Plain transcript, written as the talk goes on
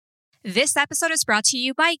This episode is brought to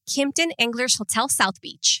you by Kimpton Anglers Hotel South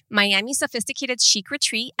Beach, Miami's sophisticated chic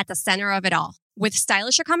retreat at the center of it all. With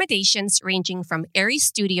stylish accommodations ranging from airy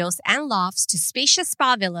studios and lofts to spacious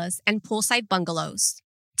spa villas and poolside bungalows.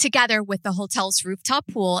 Together with the hotel's rooftop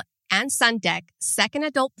pool and sun deck, second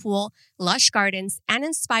adult pool, lush gardens, and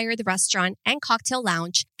inspired restaurant and cocktail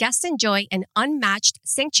lounge, guests enjoy an unmatched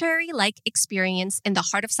sanctuary-like experience in the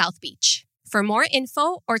heart of South Beach. For more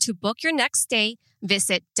info or to book your next stay,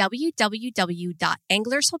 visit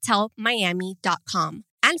www.anglershotelmiami.com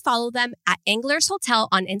and follow them at Anglers Hotel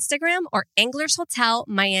on Instagram or Anglers Hotel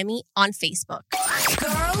Miami on Facebook.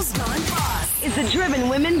 Girls Gone Boss is the driven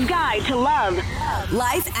women's guide to love,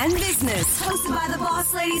 life, and business. Hosted by the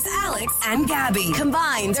boss ladies Alex and Gabby.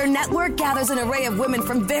 Combined, their network gathers an array of women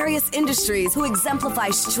from various industries who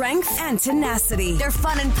exemplify strength and tenacity. Their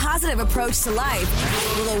fun and positive approach to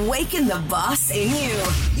life will awaken the boss in you.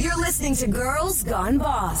 You're listening to Girls Gone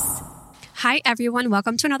Boss. Hi, everyone.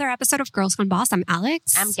 Welcome to another episode of Girls Gone Boss. I'm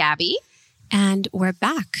Alex. I'm Gabby. And we're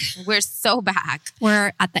back. We're so back.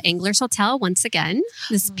 We're at the Anglers Hotel once again.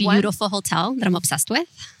 This beautiful hotel that I'm obsessed with.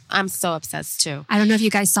 I'm so obsessed too. I don't know if you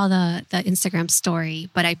guys saw the Instagram story,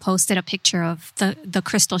 but I posted a picture of the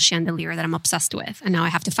crystal chandelier that I'm obsessed with. And now I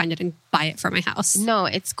have to find it and buy it for my house. No,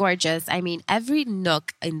 it's gorgeous. I mean, every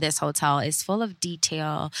nook in this hotel is full of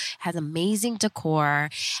detail, has amazing decor.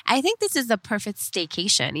 I think this is the perfect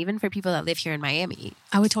staycation, even for people that live here in Miami.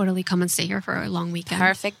 I would totally come and stay here for a long weekend.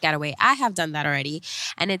 Perfect getaway. I have done that already.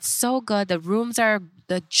 And it's so good. The rooms are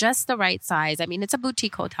just the right size. I mean, it's a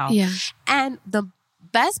boutique hotel. Yeah. And the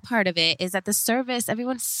best part of it is that the service,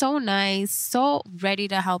 everyone's so nice, so ready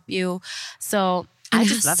to help you. So I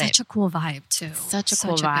just love it. Such a cool vibe too. Such a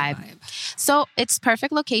cool vibe. So it's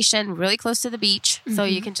perfect location, really close to the beach. Mm-hmm. So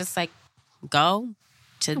you can just like go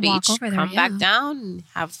to the beach, come back down,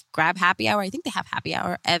 grab happy hour. I think they have happy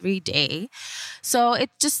hour every day. So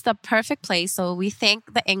it's just the perfect place. So we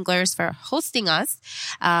thank the Anglers for hosting us.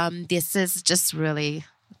 This is just really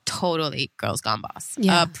totally Girls Gone Boss.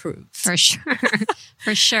 Yeah, approved. For sure.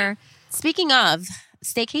 For sure. Speaking of,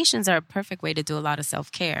 staycations are a perfect way to do a lot of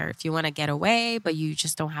self-care. If you want to get away, but you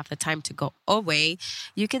just don't have the time to go away,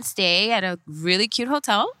 you can stay at a really cute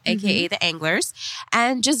hotel, aka the Anglers,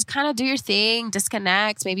 and just kind of do your thing,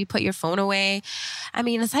 disconnect, maybe put your phone away. I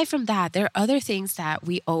mean, aside from that, there are other things that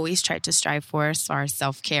we always try to strive for as far as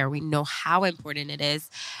self-care. We know how important it is.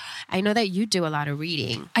 I know that you do a lot of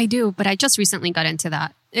reading. I do, but I just recently got into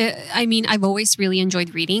that. I mean, I've always really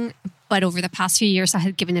enjoyed reading, but over the past few years, I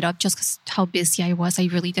had given it up just because how busy I was. I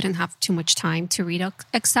really didn't have too much time to read,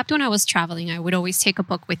 except when I was traveling. I would always take a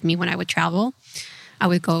book with me when I would travel. I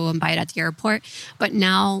would go and buy it at the airport. But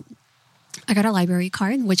now I got a library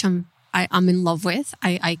card, which I'm in love with.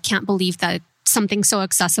 I can't believe that something so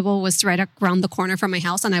accessible was right around the corner from my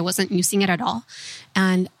house and I wasn't using it at all.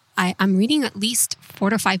 And I'm reading at least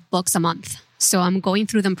 4 to 5 books a month. So I'm going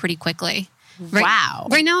through them pretty quickly. Wow.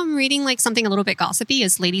 Right now I'm reading like something a little bit gossipy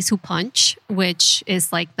is Ladies Who Punch, which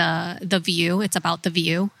is like the View. It's about The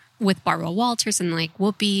View with Barbara Walters and like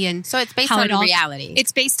Whoopi. And so it's based on reality.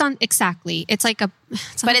 It's based on, exactly. It's like but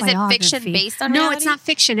is it fiction based on reality? No, it's not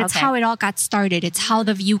fiction. It's how it all got started. It's how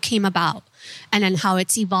The View came about and then how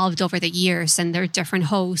it's evolved over the years. And there are different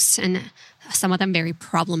hosts and some of them very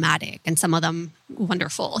problematic and some of them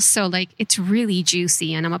wonderful. So like it's really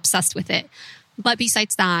juicy and I'm obsessed with it. But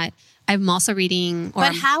besides that, I'm also reading.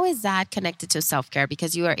 But how is that connected to self-care?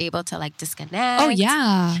 Because you are able to like disconnect. Oh,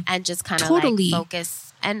 yeah. And just kind of like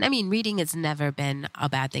focus. And I mean, reading has never been a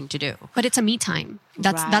bad thing to do. But it's a me time.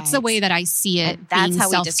 That's the way that I see it. And that's being how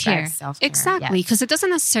self-care. we describe self-care. Exactly. Because it doesn't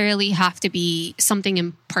necessarily have to be something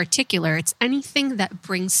in particular. It's anything that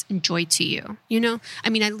brings joy to you. You know? I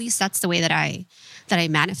mean, at least that's the way that I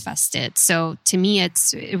manifest it. So to me,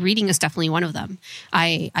 it's reading is definitely one of them.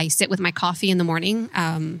 I sit with my coffee in the morning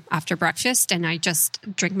after breakfast and I just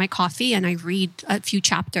drink my coffee and I read a few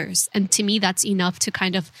chapters. And to me, that's enough to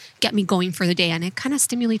kind of get me going for the day. And it kind of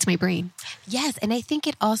stimulates my brain. Yes. And I think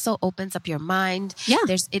it also opens up your mind. Yeah.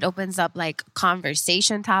 It opens up like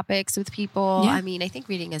conversation topics with people. Yeah. I mean, I think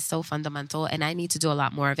reading is so fundamental and I need to do a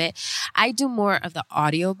lot more of it. I do more of the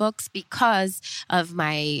audiobooks because of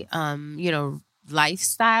my,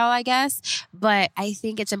 lifestyle, I guess. But I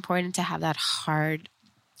think it's important to have that hard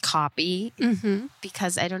copy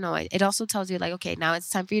because I don't know, it also tells you like, okay, now it's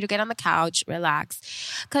time for you to get on the couch,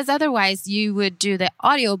 relax. Because otherwise you would do the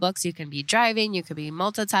audiobooks. You can be driving, you could be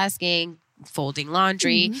multitasking, folding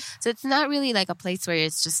laundry. So it's not really like a place where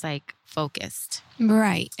it's just like focused.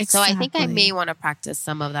 Right. Exactly. So I think I may want to practice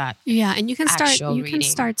some of that. Yeah, and you can start. Actual You can reading.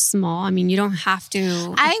 start small. I mean, you don't have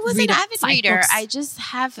to. I was read an up avid 5 reader. books. I just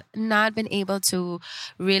have not been able to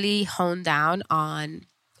really hone down on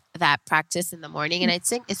that practice in the morning. And I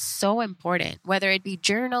think it's so important, whether it be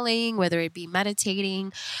journaling, whether it be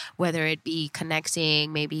meditating, whether it be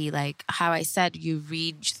connecting, maybe like how I said, you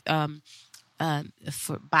read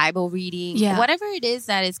for Bible reading, Yeah. whatever it is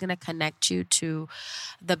that is going to connect you to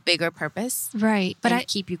the bigger purpose, Right, but and I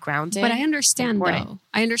keep you grounded. But I understand important. though.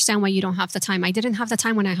 I understand why you don't have the time. I didn't have the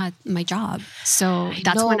time when I had my job, so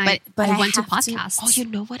that's No, when I went to have podcasts. Oh, you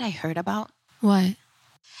know what I heard about? What?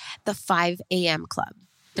 The 5 a.m. club.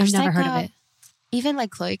 I've never like heard of it. Even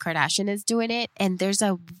like Khloe Kardashian is doing it, and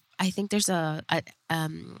I think there's a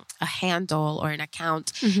handle or an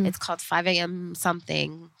account. Mhm. It's called 5 a.m.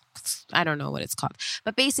 something. I don't know what it's called,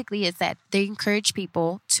 but basically it's that they encourage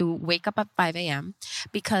people to wake up at 5 a.m.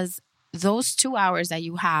 because those 2 hours that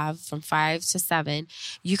you have from 5 to 7,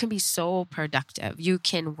 you can be so productive. You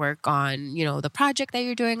can work on, the project that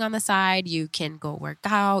you're doing on the side. You can go work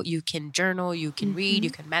out. You can journal. You can read.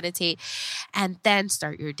 You can meditate, and then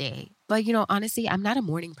start your day. But, honestly, I'm not a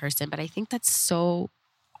morning person, but I think that's so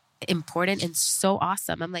important and so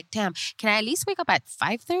awesome. I'm like, damn, can I at least wake up at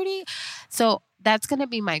 5:30? So that's going to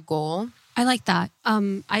be my goal. I like that.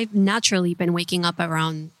 I've naturally been waking up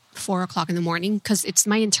around 4 o'clock in the morning because it's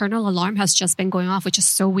my internal alarm has just been going off, which is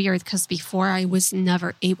so weird because before I was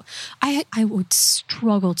never able. I would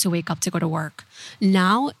struggle to wake up to go to work.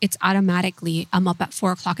 Now it's automatically I'm up at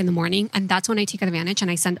 4 o'clock in the morning, and that's when I take advantage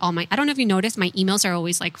and I send all my. I don't know if you noticed, my emails are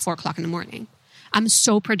always like 4 o'clock in the morning. I'm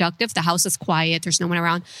so productive. The house is quiet. There's no one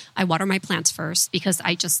around. I water my plants first because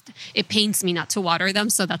it pains me not to water them.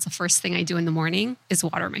 So that's the first thing I do in the morning is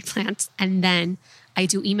water my plants. And then I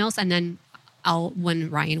do emails. And then when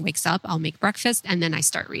Ryan wakes up, I'll make breakfast and then I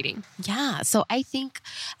start reading. Yeah. So I think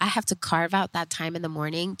I have to carve out that time in the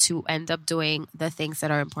morning to end up doing the things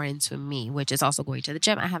that are important to me, which is also going to the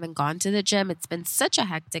gym. I haven't gone to the gym. It's been such a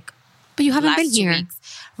hectic But you haven't last been 2 here. weeks.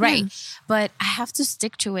 Right. Yeah. But I have to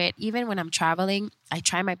stick to it. Even when I'm traveling, I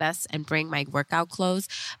try my best and bring my workout clothes.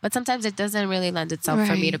 But sometimes it doesn't really lend itself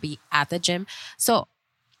for me Right. to be at the gym. So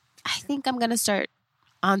I think I'm going to start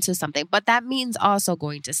onto something. But that means also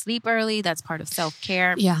going to sleep early. That's part of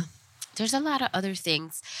self-care. Yeah. There's a lot of other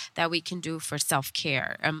things that we can do for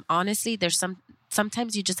self-care. Honestly,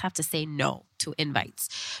 sometimes you just have to say no to invites,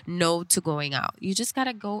 no to going out. You just got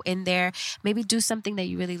to go in there, maybe do something that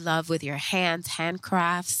you really love with your hands,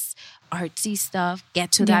 handcrafts, artsy stuff,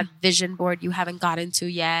 get to that vision board you haven't gotten to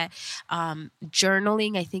yet.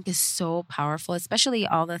 Journaling, I think, is so powerful, especially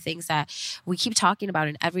all the things that we keep talking about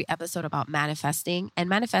in every episode about manifesting. And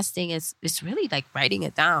manifesting is really like writing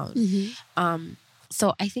it down.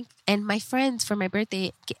 So I think, and my friends for my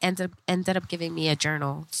birthday ended up giving me a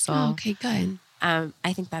journal. So Okay, good.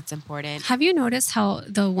 I think that's important. Have you noticed how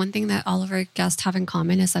the one thing that all of our guests have in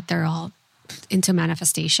common is that they're all into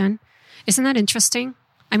manifestation? Isn't that interesting?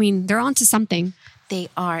 I mean, they're onto something. They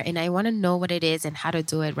are, and I want to know what it is and how to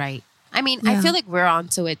do it right. I mean, Yeah. I feel like we're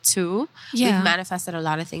onto it too. Yeah. We've manifested a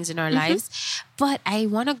lot of things in our lives, but I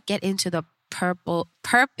want to get into the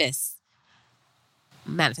purpose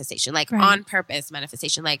manifestation, like Right. on purpose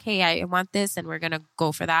manifestation. Like, hey, I want this and we're going to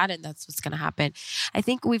go for that. And that's what's going to happen. I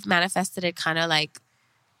think we've manifested it kind of like,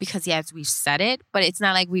 because yes, we've said it, but it's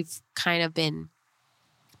not like we've kind of been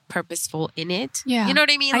purposeful in it. Yeah. You know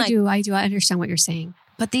what I mean? I do. I understand what you're saying.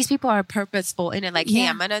 But these people are purposeful in it. Like, hey,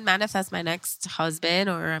 Yeah. I'm going to manifest my next husband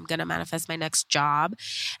or I'm going to manifest my next job.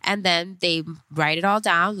 And then they write it all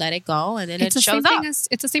down, let it go, and then It's it the shows same up. thing as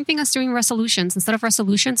it's the same thing as doing resolutions. Instead of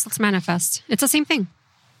resolutions, let's manifest. It's the same thing.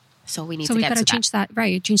 So we need So to we get got to to change that.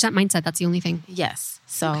 Right. Change that mindset. That's the only thing. that. Yes.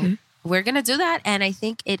 So Okay. we're going to do that. And I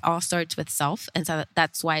think it all starts with self. And so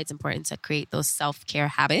that's why it's important to create those self-care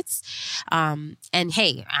habits. And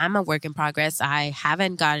hey, I'm a work in progress. I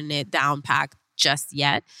haven't gotten it down packed just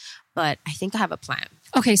yet, but I think I have a plan.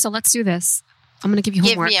 Okay, so let's do this. I'm going to give you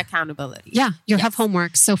Give homework. me accountability. Yeah, you Yes. have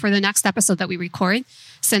homework. So for the next episode that we record,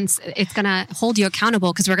 since it's going to hold you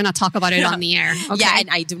accountable because we're going to talk about it on the air. Okay? Yeah, and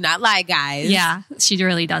I do not lie, guys. Yeah, she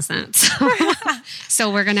really doesn't. So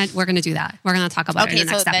we're gonna do that. We're gonna talk about it Okay, in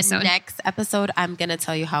the so next episode. the next episode, I'm going to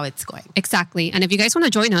tell you how it's going. Exactly. And if you guys want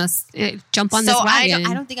to join us, jump on this So I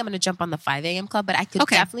wagon. don't think I'm going to jump on the 5 a.m. club, but I could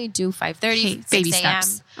Okay. definitely do 5:30, Hey, 6 baby a.m.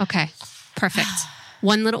 steps. Okay, perfect.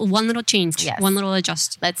 One little change. Yes. One little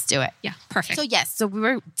adjust. Let's do it. Yeah, perfect. So yes, so we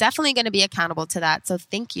were definitely going to be accountable to that. So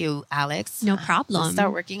thank you, Alex. No problem. We'll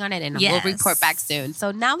start working on it and Yes. we'll report back soon. So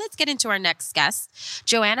now let's get into our next guest.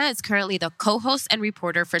 Joanna is currently the co-host and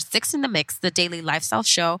reporter for Six in the Mix, the daily lifestyle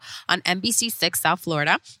show on NBC6 South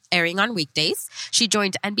Florida. airing on weekdays. She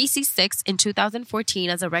joined NBC6 in 2014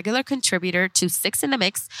 as a regular contributor to Six in the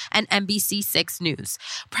Mix and NBC6 News.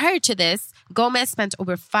 Prior to this, Gomez spent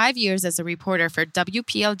over 5 years as a reporter for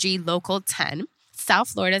WPLG Local 10, South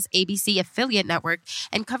Florida's ABC affiliate network,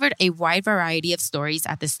 and covered a wide variety of stories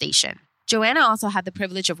at the station. Joanna also had the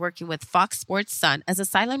privilege of working with Fox Sports Sun as a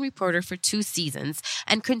silent reporter for 2 seasons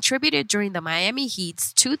and contributed during the Miami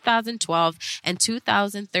Heat's 2012 and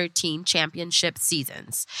 2013 championship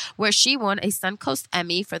seasons, where she won a Suncoast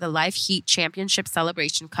Emmy for the live Heat championship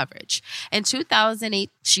celebration coverage. In 2008,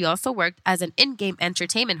 she also worked as an in-game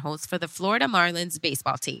entertainment host for the Florida Marlins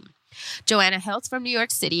baseball team. Joanna hails from New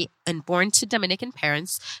York City and born to Dominican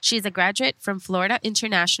parents. She is a graduate from Florida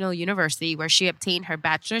International University, where she obtained her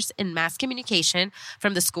bachelor's in mass communication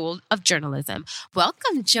from the School of Journalism.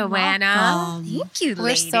 Welcome, Joanna. Thank you, We're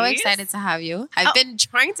ladies. so excited to have you. I've been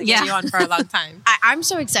trying to get you on for a long time. I'm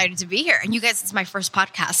so excited to be here. And you guys, it's my first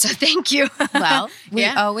podcast, so thank you. Well, we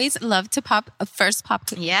always love to pop a first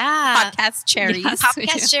podcast cherries. Yes.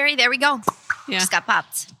 Podcast cherry, there we go. Yeah. Just got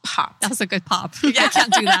popped. Popped. That was a good pop. I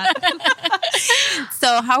can't do that.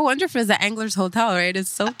 So how wonderful is the Anglers Hotel, right? It's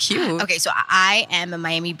so cute. Okay, so I am a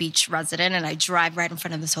Miami Beach resident, and I drive right in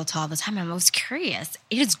front of this hotel all the time. I'm most curious.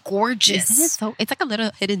 It is gorgeous. Isn't it so? It's like a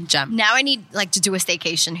little hidden gem. Now I need to do a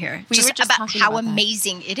staycation here. We were just about talking how about that.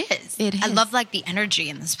 amazing it is. It I is. love the energy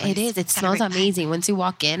in this place. It is. It Gotta smells bring- amazing. Once you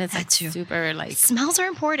walk in, it's That like too. super like Smells are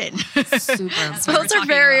important. super. what we're Smells are talking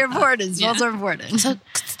very about. important. Smells are important. So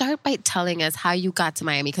start by telling us how you got to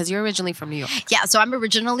Miami, because you're originally from New York. Yeah, so I'm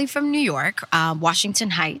originally from New York,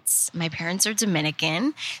 Washington Heights. My parents are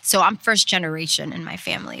Dominican, so I'm first generation in my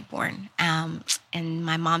family born. And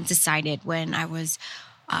my mom decided when I was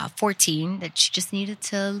 14 that she just needed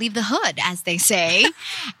to leave the hood, as they say,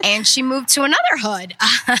 and she moved to another hood.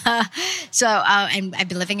 And I've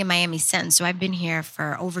been living in Miami since. So I've been here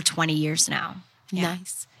for over 20 years now. Yeah.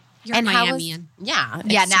 Nice. You're And how Miamian. Yeah.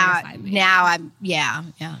 Yeah, certified Miami. now I'm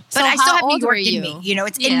But So I still how have New old were York in you? me. You know,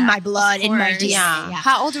 it's Yeah, in my blood, of in my course. DNA. Yeah. Yeah.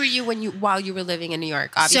 How old were you while you were living in New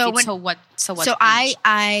York? Obviously, So when- so what? So age?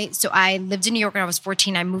 I lived in New York when I was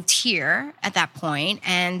 14. I moved here at that point,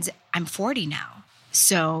 and I'm 40 now.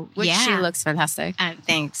 So Which yeah, she looks fantastic.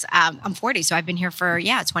 thanks. I'm 40, so I've been here for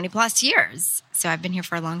 20 plus years. So I've been here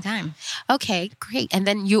for a long time. Okay, great. And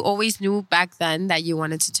then you always knew back then that you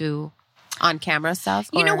wanted to do on camera stuff?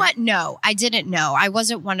 You know or- what? No, I didn't know. I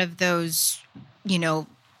wasn't one of those,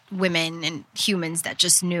 women and humans that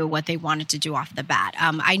just knew what they wanted to do off the bat.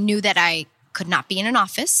 I knew that I could not be in an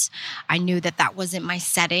office. I knew that that wasn't my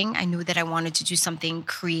setting. I knew that I wanted to do something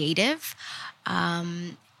creative.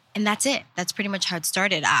 And that's it. That's pretty much how it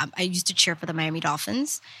started. I used to cheer for the Miami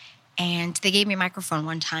Dolphins, and they gave me a microphone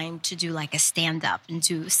one time to do like a stand-up and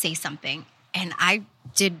to say something. And I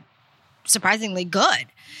did surprisingly good.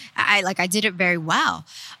 I did it very well.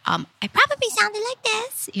 I probably sounded like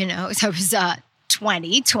this, so I was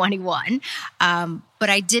 20, 21. But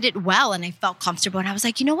I did it well, and I felt comfortable, and I was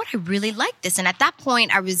like, you know what? I really like this. And at that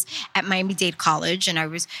point, I was at Miami-Dade College, and I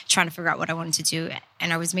was trying to figure out what I wanted to do.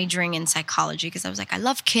 And I was majoring in psychology because I was like, I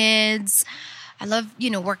love kids. I love,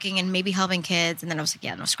 working and maybe helping kids. And then I was like,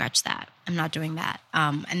 yeah, no, scratch that. I'm not doing that.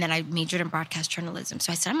 And then I majored in broadcast journalism.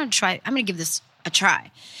 So I said, I'm going to give this a try.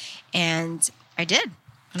 And I did.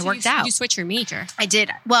 And it worked out. You switch your major. I did.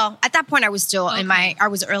 Well, at that point, I was still I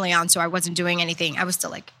was early on, so I wasn't doing anything. I was still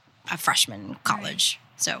like a freshman in college.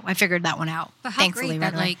 So I figured that one out. But how thankfully, great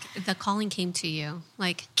that right away. the calling came to you,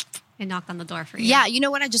 it knocked on the door for you. Yeah, you know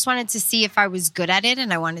what? I just wanted to see if I was good at it,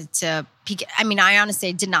 and I wanted to peek. I mean, I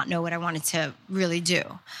honestly did not know what I wanted to really do.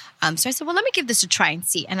 So I said, well, let me give this a try and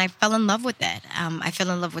see. And I fell in love with it. I fell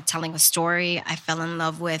in love with telling a story. I fell in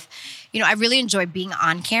love with, I really enjoy being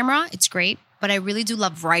on camera. It's great. But I really do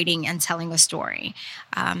love writing and telling a story.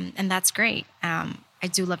 And that's great. I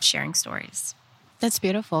do love sharing stories. That's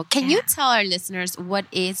beautiful. Can you tell our listeners what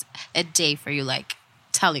is a day for you like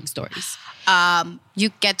telling stories? You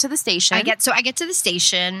get to the station. I get to the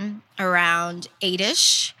station around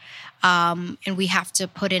 8-ish. And we have to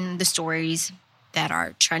put in the stories that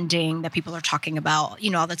are trending, that people are talking about,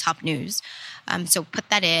 all the top news. So put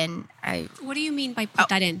that in. What do you mean by put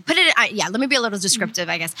that in? Put it in, let me be a little descriptive,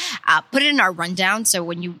 I guess. Put it in our rundown. So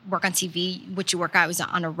when you work on TV, what you work out is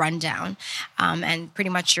on a rundown. And pretty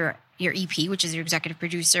much your EP, which is your executive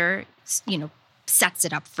producer, sets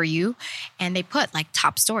it up for you, and they put like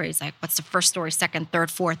top stories, like what's the first story, second,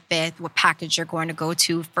 third, fourth, fifth, what package you're going to go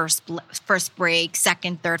to, first break,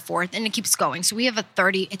 second, third, fourth, and it keeps going. So we have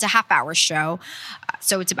it's a half-hour show,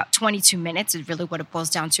 so it's about 22 minutes is really what it boils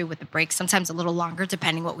down to with the break, sometimes a little longer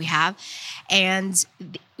depending what we have, and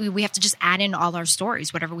we have to just add in all our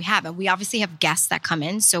stories, whatever we have. And we obviously have guests that come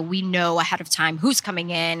in, so we know ahead of time who's coming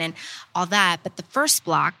in and all that. But the first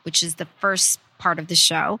block, which is the first part of the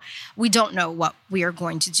show, we don't know what we are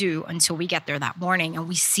going to do until we get there that morning and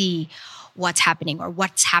we see what's happening or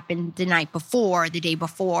what's happened the night before, the day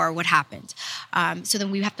before, what happened. So then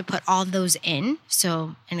we have to put all those in.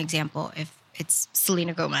 So an example, if it's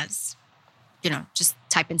Selena Gomez, just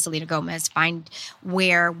type in Selena Gomez, find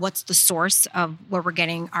what's the source of where we're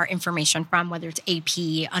getting our information from, whether it's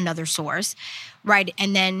AP, another source, right?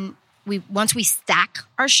 And then once we stack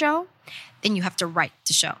our show, then you have to write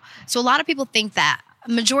the show. So a lot of people think that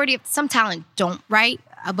some talent don't write,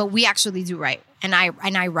 but we actually do write. And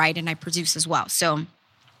I write and I produce as well. So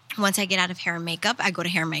once I get out of hair and makeup, I go to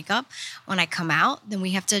hair and makeup. When I come out, then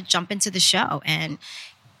we have to jump into the show and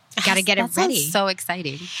got to get it ready. So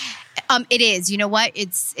exciting. It is. You know what?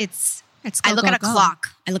 I look at a clock.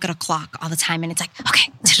 I look at a clock all the time, and it's like,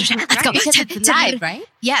 okay, let's go. Because it's live, right?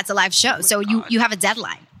 Yeah, it's a live show. So you have a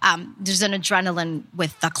deadline. There's an adrenaline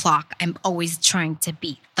with the clock. I'm always trying to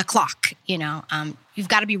beat the clock. You've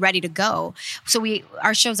got to be ready to go. So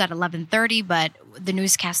our show's at 11:30, but the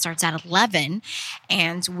newscast starts at 11,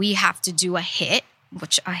 and we have to do a hit.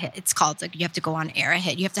 Which it's called, like, you have to go on air a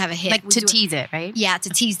hit. You have to have a hit. Like to tease it, right? Yeah, to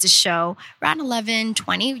tease the show. Around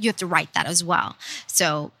 11:20, you have to write that as well.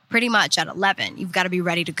 So pretty much at 11, you've got to be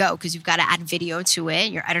ready to go because you've got to add video to it.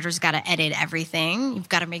 Your editor's got to edit everything. You've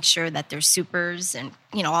got to make sure that there's supers and,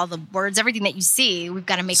 all the words, everything that you see. We've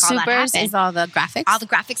got to make all that happen. Supers is all the graphics? All the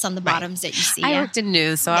graphics on the bottoms that you see. I worked in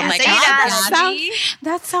news, so I'm like,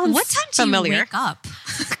 that sounds what time familiar. Do you wake up?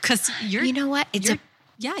 Because you know what?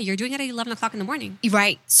 Yeah, you're doing it at 11 o'clock in the morning.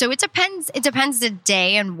 Right. So it depends. It depends the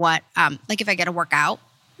day and what, like if I get to work out.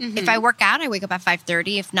 Mm-hmm. If I work out, I wake up at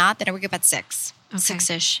 5:30. If not, then I wake up at 6. Okay.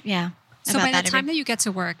 6-ish. Yeah. So by the time that you get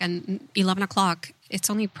to work and 11 o'clock,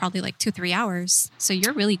 it's only probably like 2-3 hours. So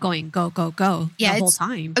you're really going go, go, go the whole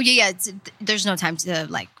time. Oh, yeah. There's no time to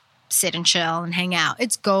like sit and chill and hang out.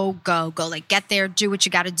 It's go, go, go. Like get there, do what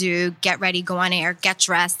you got to do, get ready, go on air, get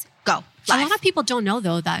dressed, go. Live. A lot of people don't know,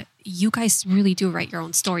 though, that you guys really do write your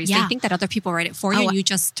own stories. Yeah. They think that other people write it for you and you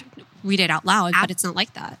just read it out loud, but it's not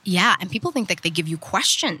like that. Yeah, and people think that they give you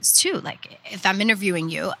questions, too. Like, if I'm interviewing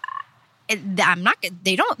you,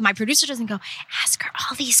 my producer doesn't go, ask her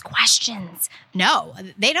all these questions. No,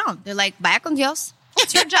 they don't. They're like, vaya con Dios.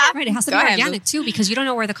 It's your job. Right, it has to be organic, too, because you don't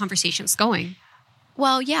know where the conversation's going.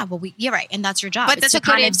 Well, yeah, you're right, and that's your job. But that's a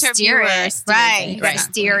good steer it, right? You got to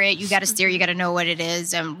steer it. You got to steer. You got to know what it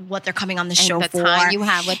is and what they're coming on the show for. Time you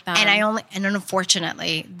have with them. And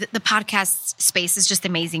unfortunately, the podcast space is just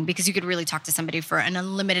amazing because you could really talk to somebody for an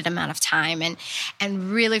unlimited amount of time and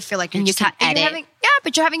really feel like you can edit.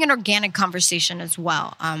 But you're having an organic conversation as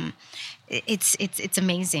well. It's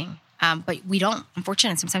amazing. But we don't.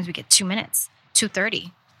 Unfortunately, sometimes we get 2 minutes,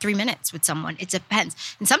 2:30, 3 minutes with someone. It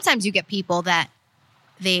depends. And sometimes you get people that.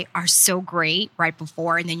 They are so great right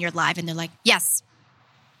before, and then you're live, and they're like, yes.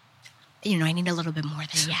 I need a little bit more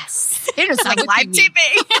than yes. It's like live TV.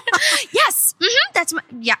 Yes. Mm-hmm, that's my,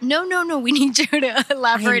 yeah. No. We need you to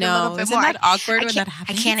elaborate a little bit more. Isn't that awkward when that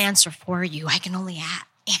happens? I can't answer for you. I can only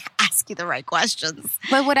ask you the right questions.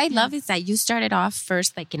 But what I love is that you started off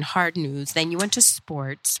first like in hard news, then you went to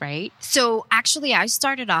sports, right? So actually I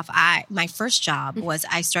started off, my first job was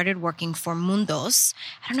I started working for Mundos.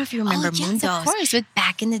 I don't know if you remember Mundos. Of course.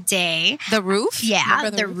 Back in the day. The Roof? Yeah,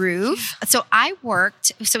 the roof. So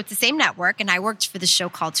it's the same network, and I worked for the show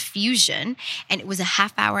called Fusion, and it was a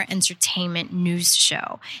half-hour entertainment news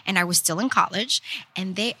show. And I was still in college,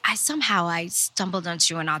 and I stumbled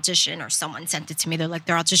onto an audition, or someone sent it to me. They're like,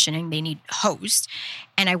 they're auditioning, they need a host.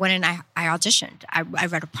 And I went and I auditioned. I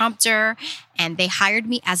read a prompter, and they hired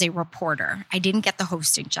me as a reporter. I didn't get the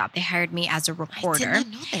hosting job. They hired me as a reporter. I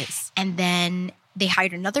did not know this. And then they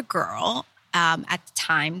hired another girl at the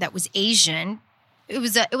time that was Asian. It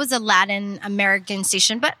was a Latin American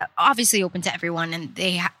station, but obviously open to everyone. And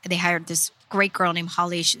they hired this great girl named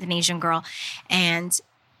Holly, she's an Asian girl, and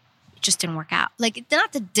just didn't work out. Like,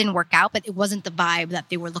 not that it didn't work out, but it wasn't the vibe that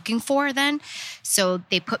they were looking for then. So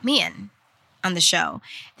they put me in on the show.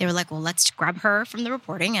 They were like, well, let's grab her from the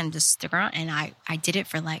reporting and just stick her on. And I did it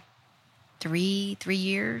for like 4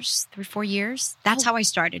 years. That's how I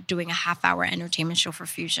started doing a half-hour entertainment show for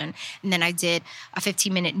Fusion. And then I did a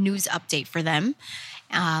 15-minute news update for them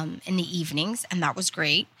in the evenings, and that was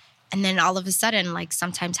great. And then all of a sudden, like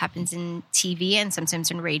sometimes happens in TV and sometimes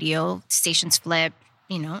in radio, stations flip,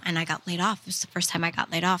 you know, and I got laid off. It was the first time I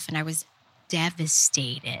got laid off and I was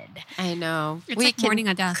devastated. I know. It's like mourning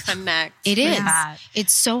a death. Connect. It is. That.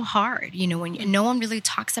 It's so hard, you know, when no one really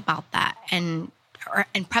talks about that. And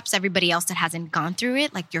perhaps everybody else that hasn't gone through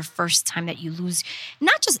it, like your first time that you lose,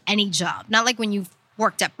 not just any job, not like when you've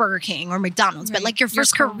worked at Burger King or McDonald's, but like your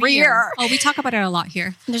first career. Oh, we talk about it a lot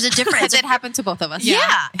here. There's a difference. It happened to both of us.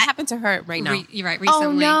 Yeah. It happened to her right now. You're right.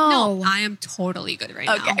 Recently. Oh, no. I am totally good right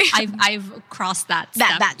Okay. now. I've crossed that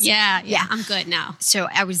step. Yeah. I'm good now. So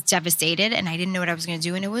I was devastated and I didn't know what I was going to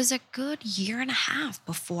do. And it was a good year and a half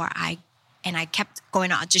before I kept going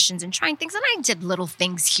to auditions and trying things. And I did little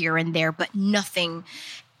things here and there, but nothing.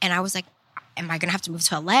 And I was like, am I going to have to move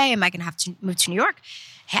to LA? Am I going to have to move to New York?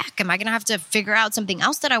 Heck, am I going to have to figure out something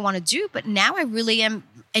else that I want to do? But now I really am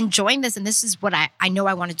enjoying this. And this is what I know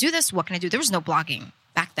I want to do this. What can I do? There was no blogging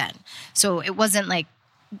back then. So it wasn't like,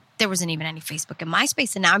 there wasn't even any Facebook and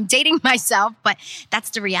MySpace. And now I'm dating myself, but that's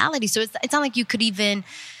the reality. So it's not like you could even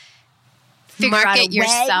market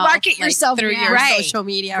yourself through your social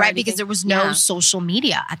media. Right. Because there was no social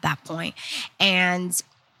media at that point. And,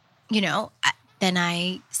 you know, then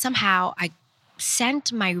I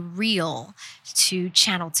sent my reel to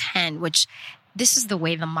Channel 10, which this is the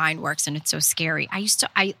way the mind works and it's so scary.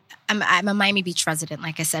 I'm a Miami Beach resident,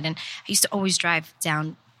 like I said, and I used to always drive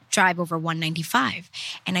over 195.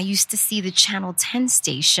 And I used to see the Channel 10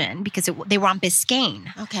 station because they were on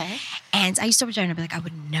Biscayne. Okay. And I used to drive and be like, I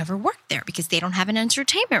would never work there because they don't have an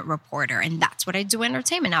entertainment reporter. And that's what I do,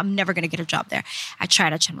 entertainment. I'm never going to get a job there. I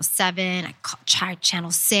tried at Channel 7. I tried Channel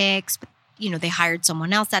 6, but you know, they hired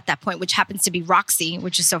someone else at that point, which happens to be Roxy,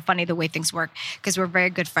 which is so funny the way things work because we're very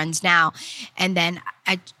good friends now. And then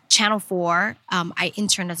at Channel 4, I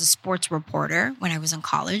interned as a sports reporter when I was in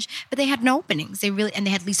college, but they had no openings. And they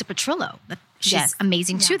had Lisa Petrillo. She's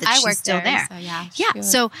amazing too. That she's still there. So yeah.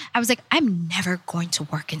 So I was like, I'm never going to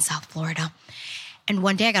work in South Florida. And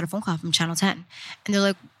one day I got a phone call from Channel 10 and they're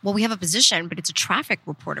like, well, we have a position, but it's a traffic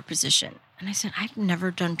reporter position. And I said, I've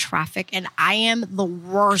never done traffic and I am the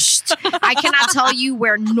worst. I cannot tell you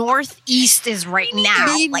where Northeast is right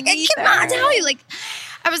now. Like, I cannot tell you. Like,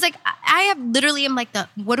 I was like, I am like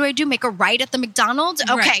what do I do? Make a right at the McDonald's?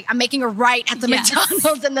 Okay, right. I'm making a right at the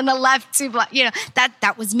McDonald's and then a left to, you know,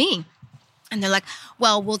 that was me. And they're like,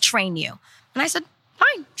 well, we'll train you. And I said,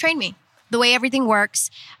 fine, train me. The way everything works,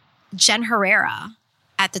 Jen Herrera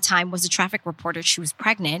at the time was a traffic reporter. She was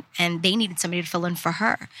pregnant and they needed somebody to fill in for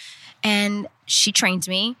her. And she trained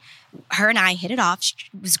me. Her and I hit it off. She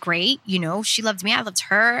was great. You know, she loved me. I loved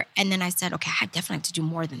her. And then I said, okay, I definitely have to do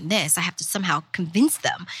more than this. I have to somehow convince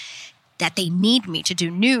them that they need me to do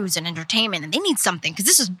news and entertainment and they need something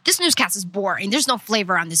because this newscast is boring. There's no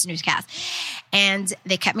flavor on this newscast. And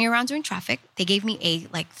they kept me around doing traffic. They gave me a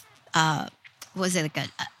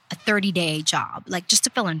 30-day job, like just to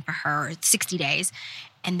fill in for her, 60 days.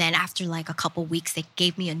 And then after like a couple weeks, they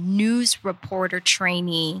gave me a news reporter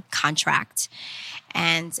trainee contract.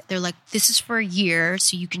 And they're like, this is for a year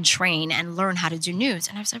so you can train and learn how to do news.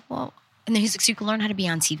 And I was like, well, and then he's like, so you can learn how to be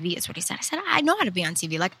on TV is what he said. I said, I know how to be on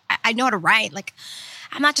TV. Like, I know how to write. Like,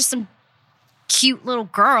 I'm not just some cute little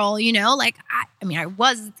girl, you know? Like, I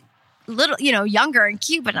was a little, you know, younger and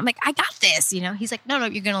cute, but I'm like, I got this, you know? He's like, no,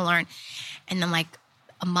 you're going to learn. And then like,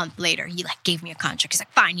 a month later, he like gave me a contract. He's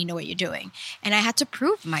like, fine, you know what you're doing. And I had to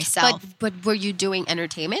prove myself. But were you doing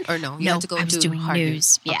entertainment or no? No, I was doing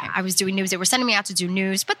news. Yeah, okay. I was doing news. They were sending me out to do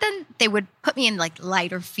news, but then they would put me in like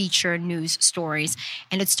lighter feature news stories.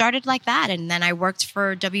 And it started like that. And then I worked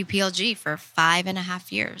for WPLG for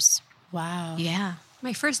 5.5 years. Wow. Yeah.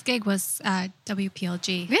 My first gig was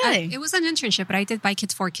WPLG. Really? It was an internship, but I did By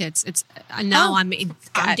Kids for Kids. It's now I'm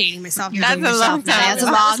dating myself. That's a long time. That's a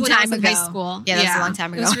long time ago. High school. Yeah, that's a long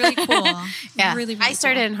time ago. It was really cool. Yeah, really I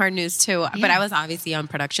started in hard news too, but I was obviously on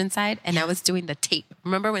production side, and I was doing the tape.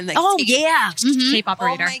 Remember when tape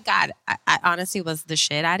operator? Oh my god, I honestly was the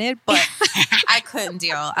shit at it, but I couldn't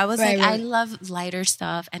deal. I was I love lighter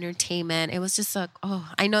stuff, entertainment. It was just like,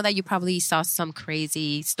 I know that you probably saw some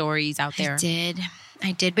crazy stories out there.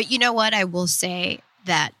 I did. But you know what? I will say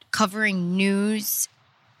that covering news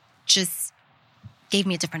just gave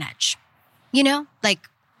me a different edge. You know, like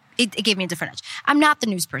it gave me a different edge. I'm not the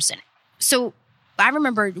news person. So I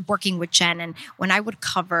remember working with Jen, and when I would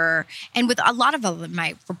cover, and with a lot of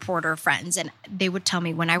my reporter friends, and they would tell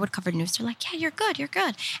me when I would cover news, they're like, yeah, you're good.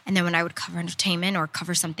 And then when I would cover entertainment or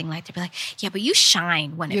cover something like, they'd be like, yeah, but you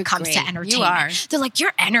shine when it comes to entertainment. You are. They're like,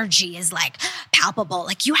 your energy is like palpable.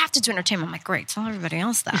 Like, you have to do entertainment. I'm like, great, tell everybody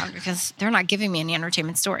else that because they're not giving me any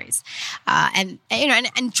entertainment stories. And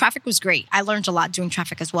traffic was great. I learned a lot doing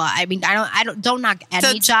traffic as well. I mean, don't knock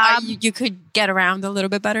any job. You could get around a little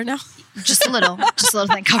bit better now. Just a little,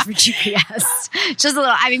 thank God for GPS. Just a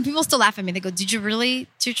little. I mean, people still laugh at me. They go, "Did you really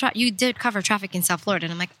you did cover traffic in South Florida?"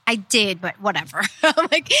 And I'm like, "I did, but whatever." I'm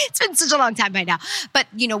like, it's been such a long time by now. But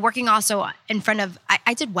working also in front of,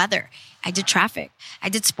 I did weather, I did traffic, I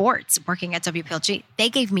did sports. Working at WPLG, they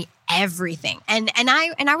gave me everything, and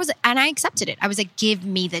I accepted it. I was like, give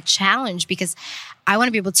me the challenge because I want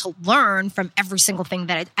to be able to learn from every single thing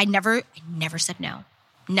that I never said no.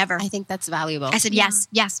 Never. I think that's valuable. I said, yes.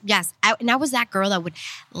 I was that girl that would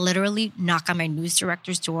literally knock on my news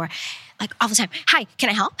director's door like all the time. Hi, can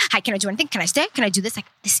I help? Hi, can I do anything? Can I stay? Can I do this? Like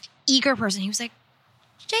this eager person. He was like,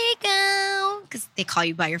 Jago, because they call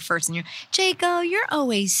you by your first and Jago, you're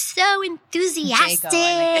always so enthusiastic.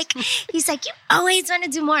 Jago, he's like, you always want to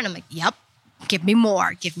do more. And I'm like, yep, give me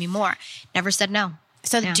more. Never said no.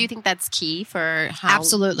 So do you think that's key for how?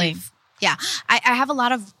 Absolutely. Yeah. I have a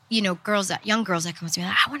lot of, young girls that come up to me,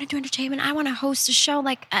 like, I want to do entertainment. I want to host a show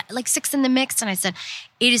like Six in the Mix. And I said,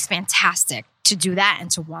 it is fantastic to do that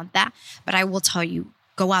and to want that. But I will tell you,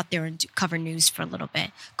 go out there and cover news for a little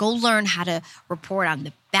bit. Go learn how to report on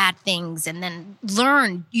the bad things and then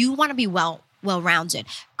learn. You want to be well-rounded.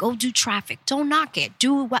 Go do traffic. Don't knock it.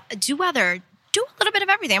 Do weather. Do a little bit of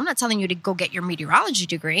everything. I'm not telling you to go get your meteorology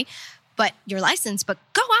degree, but your license. But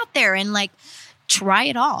go out there and try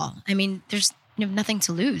it all. I mean, there's nothing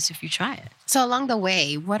to lose if you try it. So along the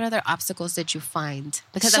way, what other obstacles did you find?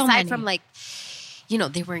 Because so aside many. from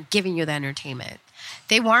they weren't giving you the entertainment.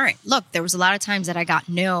 They weren't. Look, there was a lot of times that I got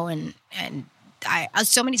no, and I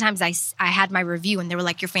so many times I had my review and they were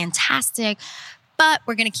like, you're fantastic, but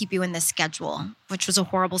we're going to keep you in this schedule, which was a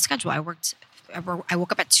horrible schedule. I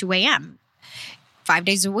woke up at 2 a.m. 5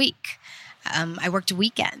 days a week. I worked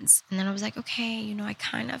weekends. And then I was like, okay, I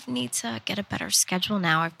kind of need to get a better schedule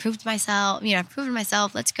now. I've proved myself,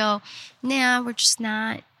 let's go. Nah, we're just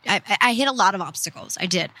not. I hit a lot of obstacles. I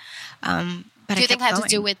did. But do you think it had to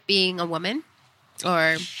do with being a woman?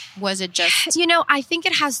 Or was it just... I think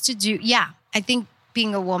it has to do... Yeah. I think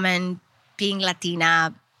being a woman, being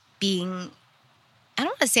Latina, I don't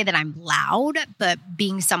want to say that I'm loud, but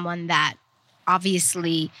being someone that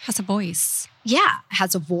obviously... has a voice. Yeah,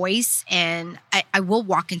 has a voice. And I will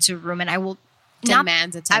walk into a room and I will...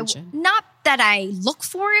 demand attention. Not that I look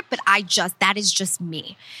for it, but that is just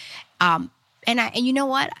me. And you know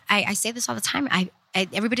what? I say this all the time.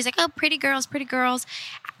 Everybody's like, oh, pretty girls.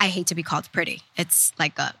 I hate to be called pretty. It's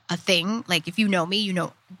like a thing. Like, if you know me,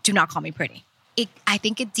 do not call me pretty. I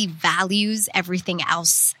think it devalues everything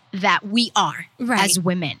else that we are as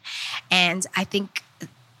women. And I think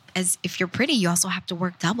if you're pretty, you also have to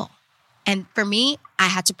work double. And for me, I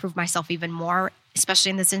had to prove myself even more,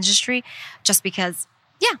 especially in this industry, just because,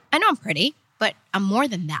 yeah, I know I'm pretty, but I'm more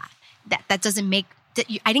than that. That doesn't make...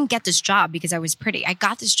 I didn't get this job because I was pretty. I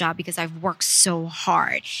got this job because I've worked so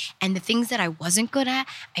hard. And the things that I wasn't good at,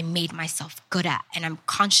 I made myself good at. And I'm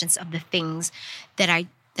conscious of the things that I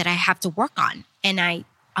have to work on. And I'm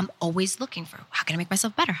always looking for, how can I make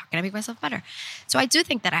myself better? So I do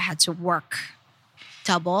think that I had to work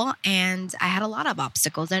double, and I had a lot of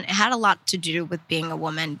obstacles. And it had a lot to do with being a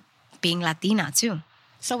woman, being Latina too.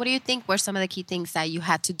 So what do you think were some of the key things that you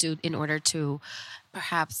had to do in order to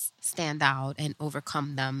perhaps stand out and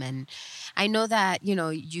overcome them? And I know that,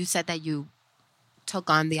 you said that you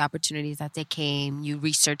took on the opportunities that they came, you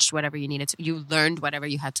researched whatever you needed to, you learned whatever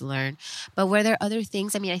you had to learn. But were there other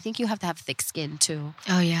things? I mean, I think you have to have thick skin too.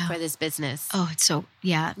 Oh, yeah. For this business. Oh, it's so,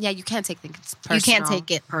 yeah. Yeah, you can't take things personal. You can't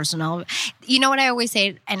take it personal. You know what I always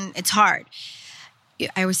say, and it's hard.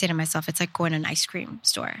 I always say to myself, it's like going to an ice cream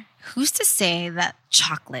store. Who's to say that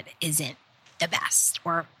chocolate isn't the best,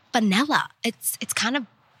 or vanilla? It's kind of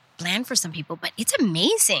bland for some people, but it's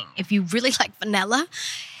amazing if you really like vanilla.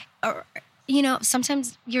 Or,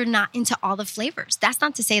 sometimes you're not into all the flavors. That's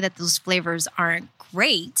not to say that those flavors aren't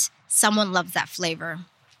great. Someone loves that flavor.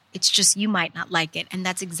 It's just you might not like it. And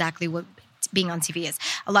that's exactly what being on TV is.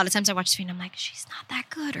 A lot of times I watch TV and I'm like, she's not that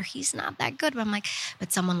good or he's not that good. But I'm like,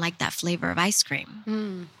 but someone liked that flavor of ice cream.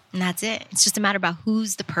 And that's it. It's just a matter about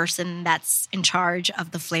who's the person that's in charge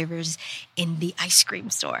of the flavors in the ice cream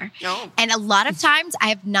store. No. And a lot of times I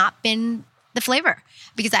have not been the flavor,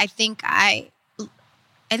 because I think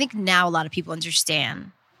now a lot of people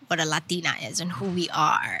understand what a Latina is and who we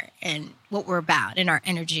are and what we're about and our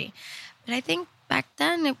energy. But I think back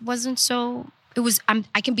then it wasn't so...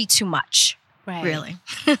 I can be too much. Right. Really.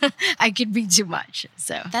 I could be too much.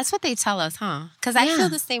 So that's what they tell us, huh? Because I feel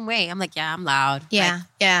the same way. I'm like, yeah, I'm loud. Yeah.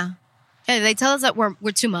 Yeah, they tell us that we're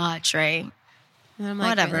too much, right? And I'm like,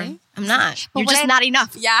 Whatever. really? I'm not. But You're what just I- not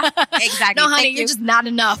enough. Yeah, exactly. No, honey, Thank you're you. just not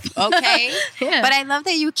enough. Okay. Yeah. But I love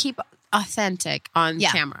that you keep authentic on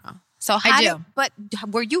Yeah. camera. So I do. But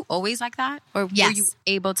were you always like that? Or were Yes. you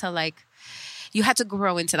able to like, you had to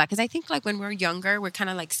grow into that? Because I think like when we're younger, we're kind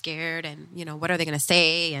of like scared and, you know, what are they going to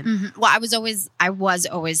say? And Well, I was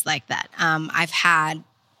always like that. I've had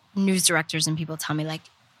news directors and people tell me like,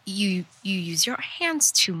 you use your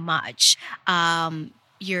hands too much.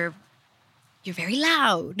 You're very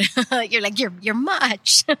loud. You're like, you're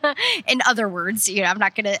much. In other words, you know, I'm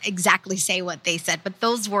not going to exactly say what they said, but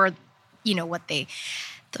those were, you know,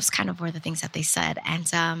 those kind of were the things that they said.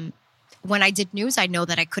 And when I did news, I know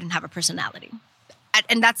that I couldn't have a personality.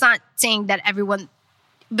 And that's not saying that everyone,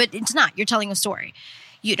 but it's not. You're telling a story.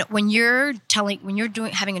 You know, when you're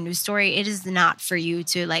having a news story, it is not for you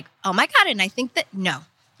to like, oh my God. And I think that, no,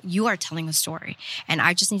 you are telling a story. And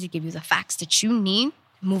I just need to give you the facts that you need,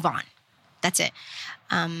 move on. That's it.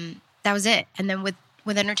 That was it. And then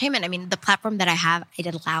with entertainment, I mean, the platform that I have, it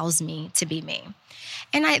allows me to be me.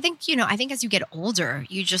 And I think, you know, as you get older,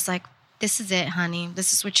 you just like, this is it, honey.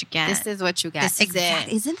 This is what you get. this is what you get. This is it.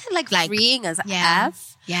 Isn't it like freeing as Yeah.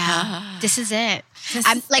 F? Yeah. This is it. This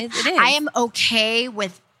I'm is- like, it is. I am okay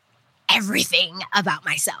with everything about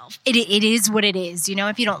myself. It is what it is. You know,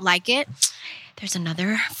 if you don't like it, there's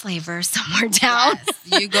another flavor somewhere down.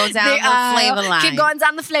 Yes, you go down the flavor line. Keep going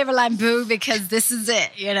down the flavor line, boo, because this is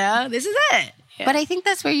it. You know, this is it. But I think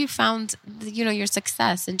that's where you found, you know, your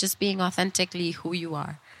success and just being authentically who you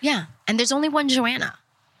are. Yeah. And there's only one Joanna.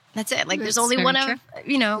 That's it. Like, there's That's only very one true. of,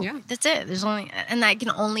 you know, Yeah. that's it. There's only, and I can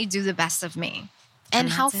only do the best of me. And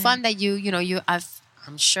how that's it. fun that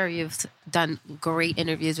I'm sure you've done great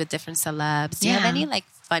interviews with different celebs. Do you have Yeah. any like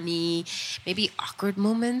funny, maybe awkward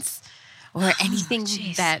moments or anything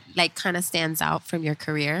jeez. that like kind of stands out from your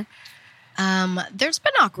career? There's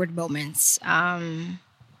been awkward moments.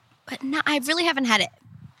 But no, I really haven't had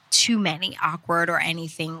too many awkward or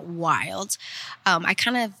anything wild.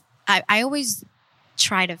 I always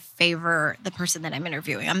try to favor the person that I'm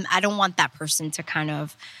interviewing. I don't want that person to kind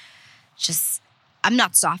of just, I'm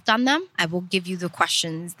not soft on them. I will give you the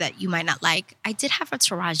questions that you might not like. I did have a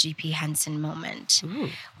Taraji P. Henson moment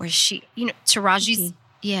where she, you know, Taraji's,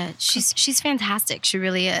 yeah, she's fantastic. She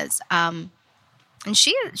really is. And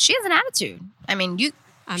she has an attitude. I mean,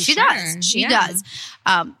 she sure. does. She does.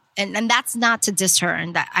 And that's not to diss her,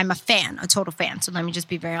 and that I'm a total fan. So let me just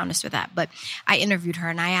be very honest with that. But I interviewed her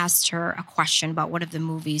and I asked her a question about one of the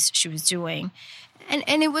movies she was doing. And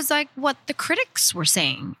it was like what the critics were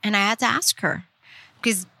saying. And I had to ask her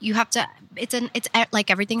because you have to, it's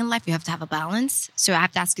like everything in life, you have to have a balance. So I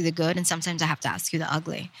have to ask you the good and sometimes I have to ask you the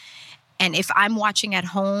ugly. And if I'm watching at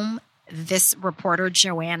home, this reporter,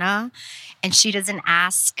 Joanna, and she doesn't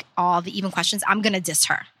ask all the even questions, I'm going to diss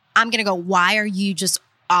her. I'm going to go, why are you just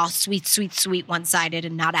all sweet, one-sided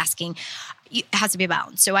and not asking? It has to be a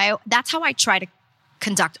balance. So that's how I try to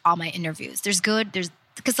conduct all my interviews.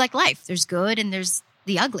 Because like life, there's good and there's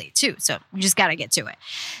the ugly too. So you just got to get to it.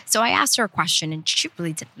 So I asked her a question and she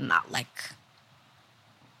really did not like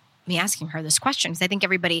me asking her this question. Because I think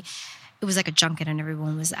it was like a junket and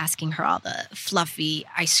everyone was asking her all the fluffy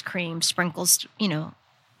ice cream sprinkles, you know,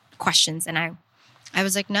 questions. And I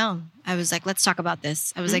was like, no. I was like, let's talk about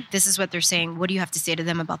this. I was like, this is what they're saying. What do you have to say to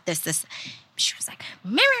them about this? She was like,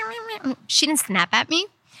 she didn't snap at me,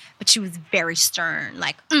 but she was very stern.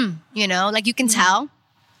 Like, you know, like you can tell.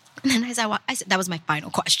 And then as I said, that was my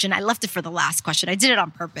final question. I left it for the last question. I did it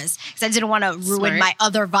on purpose because I didn't want to ruin my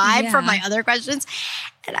other vibe for my other questions.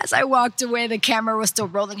 And as I walked away, the camera was still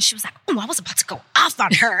rolling. She was like, oh, I was about to go off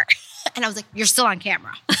on her. And I was like, you're still on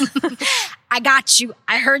camera. I got you.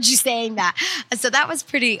 I heard you saying that. So that was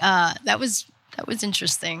pretty, that was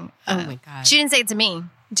interesting. Oh my God. She didn't say it to me.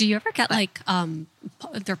 Do you ever get like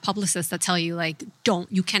their publicists that tell you like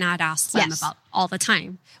you cannot ask them about all the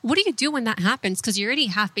time? What do you do when that happens? Because you already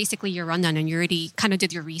have basically your rundown and you already kind of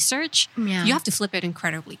did your research. Yeah. You have to flip it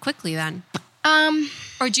incredibly quickly then.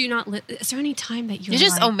 Or do you not? Is there any time that You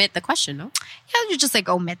just omit the question, no? Yeah, you just like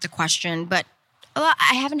omit the question. But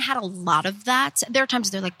I haven't had a lot of that. There are times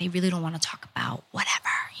they're like, they really don't want to talk about whatever,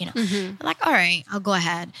 you know. I'm like, all right, I'll go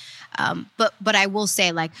ahead. But I will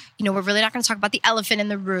say, like, you know, we're really not going to talk about the elephant in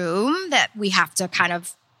the room that we have to kind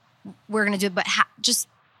of, we're going to do, but just,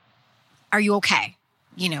 are you okay,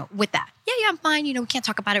 you know, with that? Yeah, I'm fine. You know, we can't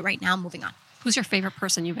talk about it right now. Moving on. Who's your favorite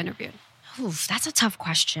person you've interviewed? Oof, that's a tough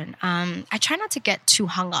question. I try not to get too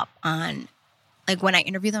hung up on, like, when I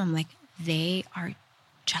interview them, I'm like, they are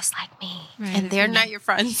just like me. Right. And they're not your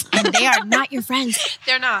friends. And they are not your friends.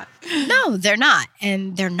 They're not. No, they're not.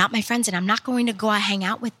 And they're not my friends. And I'm not going to go out hang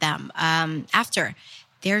out with them after.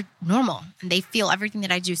 They're normal and they feel everything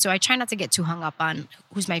that I do. So I try not to get too hung up on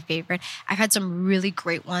who's my favorite. I've had some really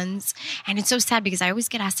great ones. And it's so sad because I always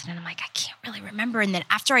get asked it and I'm like, I can't really remember. And then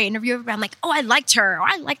after I interview everybody, I'm like, oh, I liked her or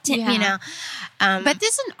I liked him, you know. But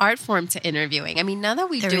there's an art form to interviewing. I mean, now that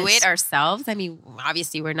we do is. it ourselves, I mean,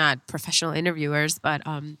 obviously we're not professional interviewers, but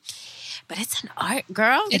it's an art,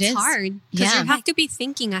 girl. It's is. hard because Yeah. you have to be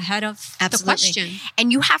thinking ahead of the question.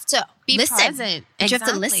 And you have to Be listen. present. You have to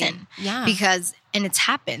Exactly. listen. Yeah. Because, and it's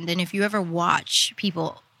happened. And if you ever watch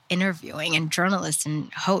people interviewing and journalists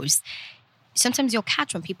and hosts, sometimes you'll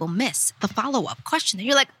catch when people miss the follow-up question. And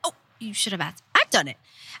you're like, oh, you should have asked. I've done it.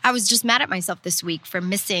 I was just mad at myself this week for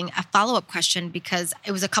missing a follow-up question because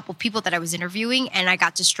it was a couple of people that I was interviewing and I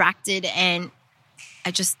got distracted and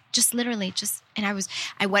I just literally and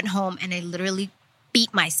I went home and I literally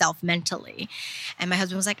beat myself mentally. And my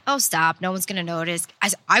husband was like, oh, stop. No one's going to notice. I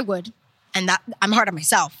said, I would. And that I'm hard on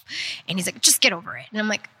myself. And he's like, just get over it. And I'm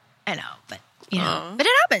like, I know, but you know, but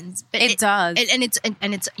it happens. But It does. And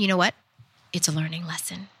it's, you know what? It's a learning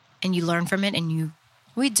lesson and you learn from it and you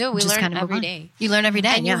We do. We just learn kind of every move on. day. You learn every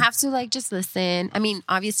day. And yeah. you have to like just listen. I mean,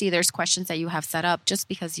 obviously there's questions that you have set up just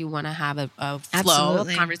because you want to have a flow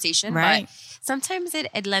Absolutely. of conversation. Right. But sometimes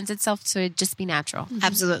it lends itself to just be natural.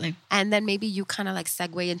 Absolutely. And then maybe you kind of like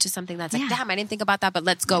segue into something that's like, Yeah. damn, I didn't think about that, but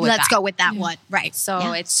let's go with that. Let's go with that one. Right. So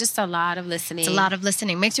Yeah. it's just a lot of listening. It's a lot of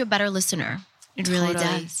listening. Makes you a better listener. It really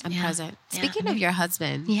Totally. does. I'm Yeah. present. Yeah. Speaking of your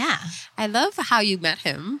husband, Yeah. I love how you met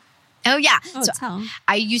him. Oh yeah. Oh, tell.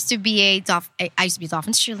 I used to be a Dolphins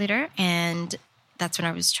cheerleader, and that's when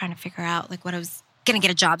I was trying to figure out like what I was gonna get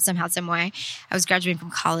a job somehow, some way. I was graduating from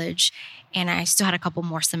college, and I still had a couple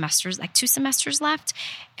more semesters, like 2 semesters left.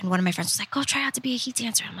 And one of my friends was like, "Go try out to be a heat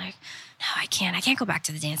dancer." I'm like, "No, I can't. I can't go back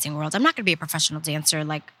to the dancing world. I'm not gonna be a professional dancer."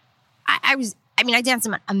 Like, I danced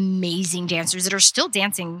some amazing dancers that are still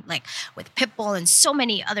dancing, like with Pitbull and so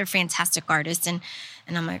many other fantastic artists. And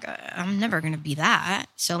I'm like, I'm never going to be that.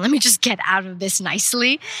 So let me just get out of this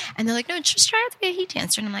nicely. And they're like, no, just try out to be a heat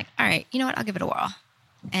dancer. And I'm like, all right, you know what? I'll give it a whirl.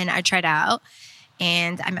 And I tried out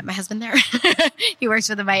and I met my husband there. He works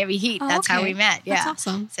for the Miami Heat. Oh, That's how okay. we met. Yeah. That's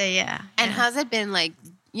awesome. So yeah. And yeah. how's it been like,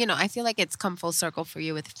 you know, I feel like it's come full circle for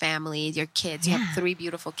you with family, your kids. You Yeah. have 3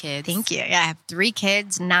 beautiful kids. Thank you. Yeah. I have 3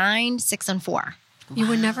 kids, 9, 6, and 4. You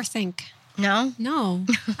would never think. No? No,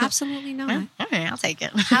 absolutely not. All right, I'll take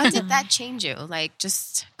it. How did that change you? Like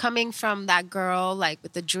just coming from that girl, like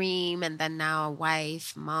with a dream and then now a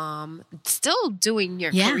wife, mom, still doing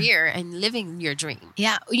your Yeah. career and living your dream.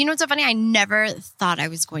 Yeah. You know what's so funny? I never thought I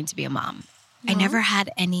was going to be a mom. I never had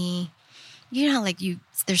any, you know, how like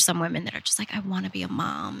there's some women that are just like, I want to be a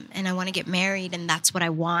mom and I want to get married and that's what I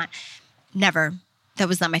want. Never. That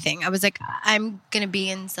was not my thing. I was like, I'm going to be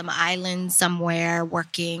in some island somewhere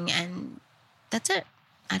working and that's it.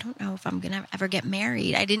 I don't know if I'm going to ever get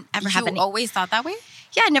married. I didn't ever have You any. always thought that way?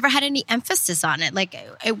 Yeah, I never had any emphasis on it. Like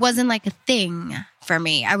it wasn't like a thing for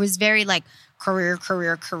me. I was very like career.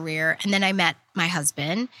 And then I met my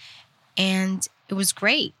husband and it was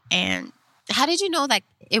great. And How did you know that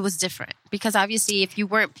it was different? Because obviously if you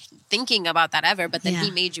weren't thinking about that ever, but then Yeah.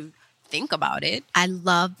 he made you think about it. I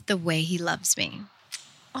love the way he loves me.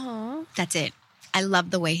 Oh, That's it. I love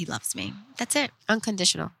the way he loves me. That's it.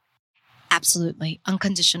 unconditional. Absolutely.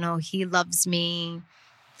 Unconditional. He loves me,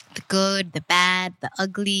 the good, the bad, the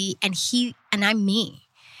ugly, and I'm me.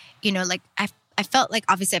 You know, like I felt like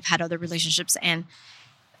obviously I've had other relationships and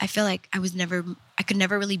I feel like I could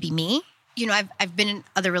never really be me. You know, I've been in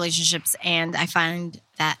other relationships and I found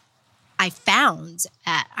that I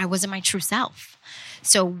wasn't my true self.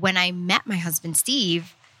 So when I met my husband,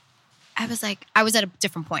 Steve, I was at a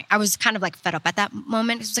different point. I was kind of like fed up at that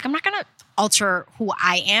moment. It was like, I'm not going to alter who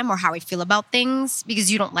I am or how I feel about things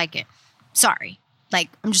because you don't like it. Sorry. Like,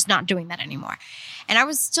 I'm just not doing that anymore. And I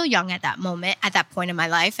was still young at that moment, at that point in my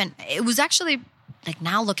life. And it was actually like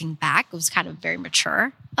now looking back, it was kind of very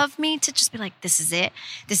mature of me to just be like, this is it.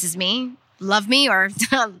 This is me. Love me or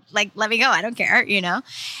like, let me go. I don't care, you know?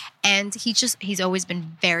 And he's always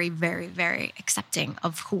been very, very, very accepting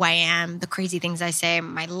of who I am, the crazy things I say,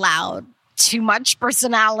 my loud, too much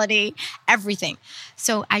personality, everything.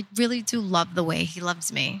 So I really do love the way he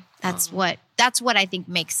loves me. That's what I think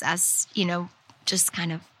makes us, you know, just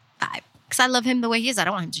kind of vibe. because I love him the way he is. I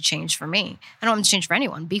don't want him to change for me. I don't want him to change for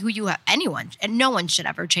anyone. Be who you are, anyone. And no one should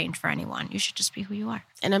ever change for anyone. You should just be who you are.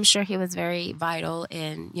 And I'm sure he was very vital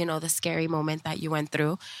in, the scary moment that you went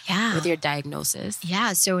through with your diagnosis.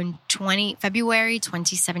 Yeah. So in February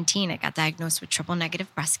 2017, I got diagnosed with triple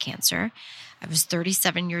negative breast cancer. I was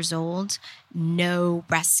 37 years old, no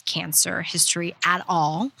breast cancer history at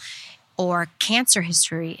all or cancer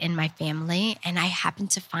history in my family. And I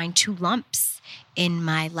happened to find 2 lumps in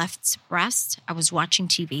my left breast. I was watching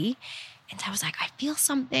TV and I was like, I feel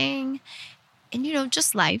something. And,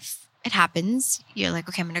 just life, it happens. You're like,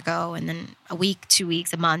 okay, I'm going to go. And then a week, 2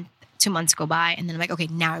 weeks, a month, 2 months go by. And then I'm like, okay,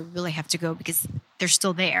 now I really have to go because they're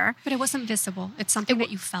still there. But it wasn't visible. It's something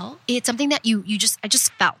that you felt. It's something that I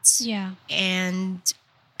just felt. Yeah. And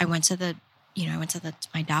I went to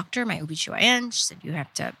my doctor, my OBGYN. She said, you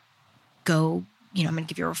have to go, I'm going to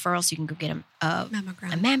give you a referral so you can go get a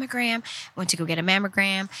mammogram. I went to go get a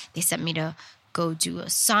mammogram. They sent me to go do a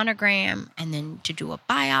sonogram and then to do a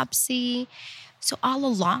biopsy. So all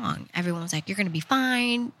along, everyone was like, you're going to be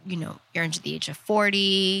fine. You're under the age of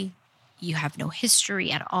 40. You have no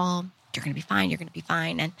history at all. You're going to be fine. You're going to be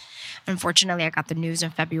fine. And unfortunately, I got the news in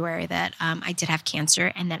February that I did have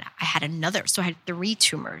cancer and that I had another. So I had 3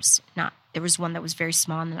 tumors. There was one that was very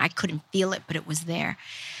small and I couldn't feel it, but it was there.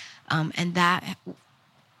 And that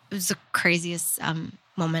was the craziest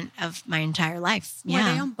moment of my entire life. Were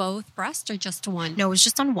they on both breasts or just one? No, it was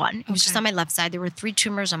just on one. It was just on my left side. There were 3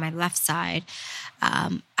 tumors on my left side.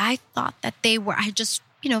 I thought that I had just,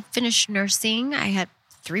 finished nursing. I had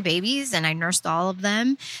 3 babies and I nursed all of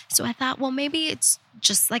them. So I thought, well, maybe it's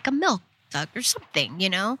just like a milk duct or something,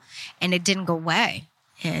 and it didn't go away.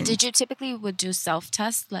 And did you typically would do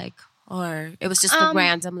self-test or it was just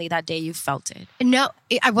randomly that day you felt it? No,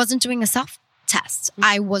 I wasn't doing a self-test.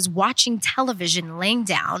 I was watching television laying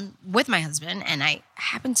down with my husband and I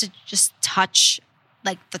happened to just touch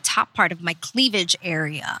the top part of my cleavage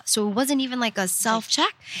area. So it wasn't even like a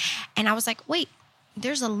self-check. And I was like, wait,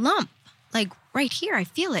 there's a lump. Right here, I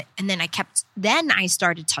feel it. And then I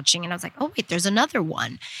started touching and I was like, oh, wait, there's another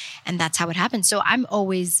one. And that's how it happened. So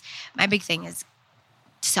my big thing is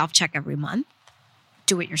self-check every month.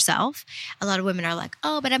 Do it yourself. A lot of women are like,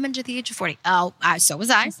 oh, but I'm under the age of 40. Oh, so was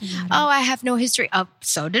I. Oh, I have no history. Oh,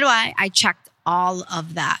 so did I. I checked all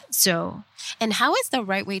of that. So, and how is the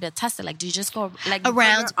right way to test it? Do you just go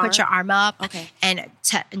around, put your arm up, okay, and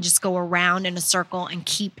just go around in a circle and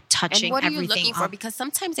keep touching everything. And what are you looking for? Because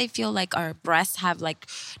sometimes I feel like our breasts have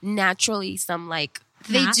naturally some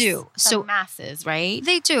they do. So masses, right?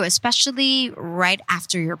 They do, especially right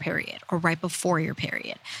after your period or right before your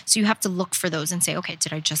period. So you have to look for those and say, okay,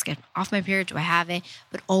 did I just get off my period? Do I have it?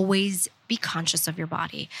 But always be conscious of your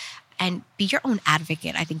body and be your own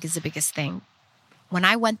advocate, I think is the biggest thing. When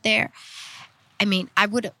I went there, I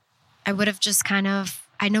would have just I know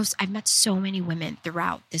I've met so many women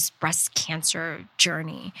throughout this breast cancer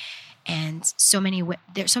journey. And so many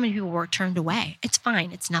people were turned away. It's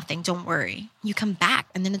fine. It's nothing. Don't worry. You come back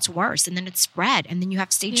and then it's worse and then it's spread and then you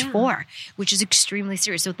have stage 4, which is extremely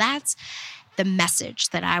serious. So that's the message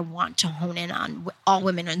that I want to hone in on all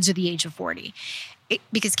women under the age of 40.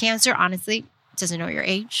 Because cancer, honestly, doesn't know your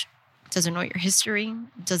age, doesn't know your history,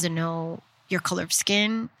 doesn't know your color of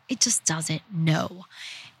skin. It just doesn't know.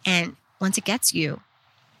 And once it gets you,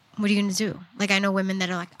 what are you going to do? I know women that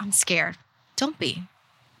are like, I'm scared. Don't be.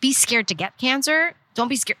 Be scared to get cancer. Don't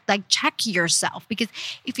be scared. Check yourself, because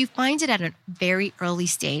if you find it at a very early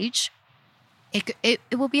stage, it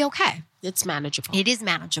will be okay. It's manageable. It is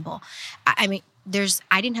manageable. I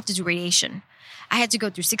didn't have to do radiation. I had to go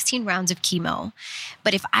through 16 rounds of chemo.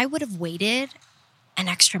 But if I would have waited an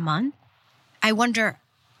extra month, I wonder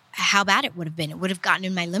how bad it would have been. It would have gotten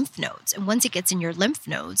in my lymph nodes. And once it gets in your lymph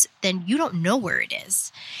nodes, then you don't know where it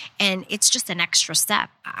is. And it's just an extra step.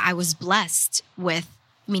 I was blessed with,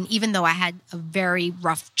 even though I had a very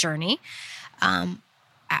rough journey,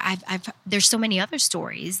 there's so many other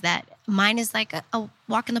stories that mine is like a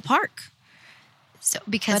walk in the park. So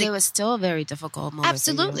but it was still a very difficult moment.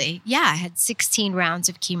 Absolutely. Yeah. I had 16 rounds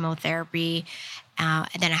of chemotherapy. And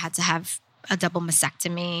then I had to have a double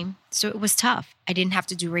mastectomy. So it was tough. I didn't have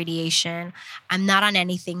to do radiation. I'm not on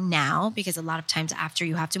anything now because a lot of times after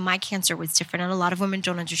you have to, my cancer was different. And a lot of women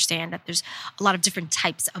don't understand that there's a lot of different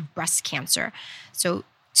types of breast cancer. So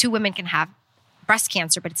 2 women can have breast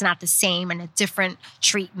cancer, but it's not the same and a different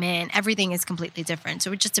treatment. Everything is completely different.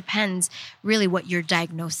 So it just depends really what your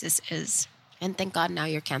diagnosis is. And thank God now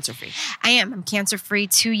you're cancer-free. I am. I'm cancer-free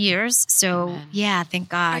 2 years. So Amen. Yeah, thank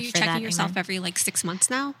God for that. Are you checking yourself every 6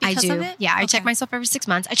 months now I because do. of it? Yeah, I check myself every 6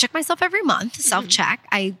 months. I check myself every month, self-check.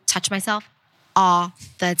 I touch myself all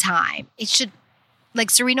the time. It should like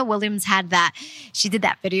Serena Williams had that. She did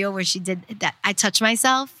that video where she did that. I touched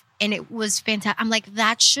myself and it was fantastic. I'm like,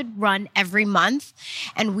 that should run every month.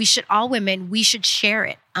 And we should, all women, we should share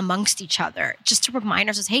it amongst each other just to remind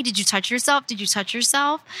ourselves, hey, did you touch yourself? Did you touch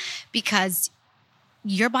yourself? Because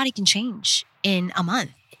your body can change in a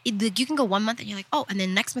month. You can go 1 month and you're like, oh, and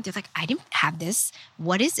then next month you're like, I didn't have this.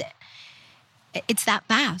 What is it? It's that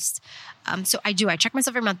fast. So I check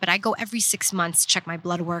myself every month, but I go every 6 months to check my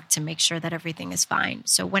blood work to make sure that everything is fine.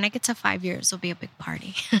 So when I get to 5 years, it'll be a big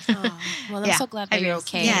party. Oh, well, I'm so glad that you're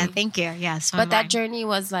okay. Yeah, thank you. Yeah, so but that journey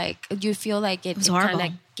was like, do you feel like it kind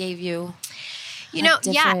of gave you,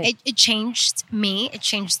 it changed me. It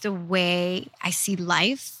changed the way I see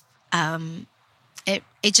life.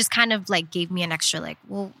 It just kind of like gave me an extra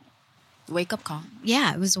wake up call.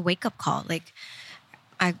 Yeah, it was a wake up call. Like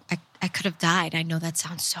I could have died. I know that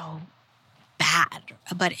sounds so bad,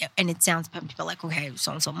 and it sounds, people are like, okay,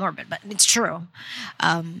 so morbid, but it's true.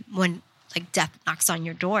 When like death knocks on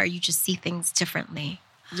your door, you just see things differently.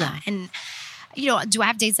 Yeah. And do I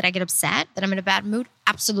have days that I get upset, that I'm in a bad mood?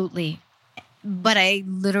 Absolutely. But I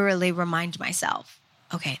literally remind myself,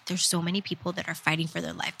 okay, there's so many people that are fighting for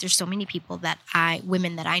their life. There's so many people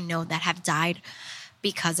women that I know that have died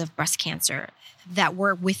because of breast cancer that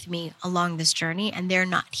were with me along this journey, and they're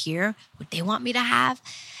not here. Would they want me to have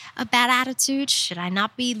a bad attitude? Should I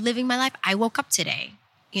not be living my life? I woke up today,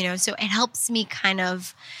 so it helps me kind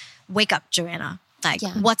of wake up, Joanna. Like,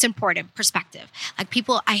 what's important? Perspective. Like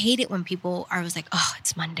I hate it when people are always like, oh,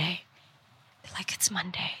 it's Monday. They're like, it's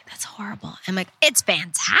Monday. That's horrible. I'm like, it's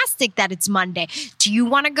fantastic that it's Monday. Do you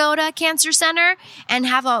want to go to a cancer center and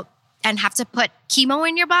have to put chemo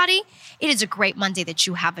in your body? It is a great Monday that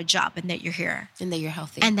you have a job and that you're here. And that you're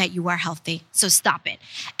healthy. And that you are healthy. So stop it.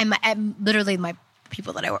 And literally my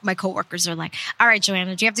people that I work, my coworkers are like, all right,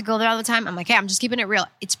 Joanna, do you have to go there all the time? I'm like, hey, I'm just keeping it real.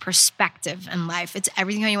 It's perspective in life. It's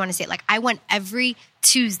everything how you want to say it. Like, I went every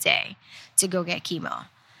Tuesday to go get chemo.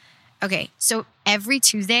 Okay, so every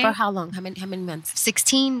Tuesday. For how long? How many months?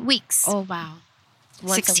 16 weeks. Oh, wow.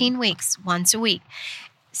 16 weeks, once a week.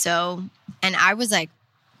 So, and I was like,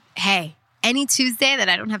 hey, any Tuesday that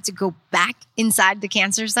I don't have to go back inside the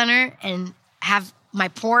cancer center and have my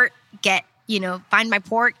port find my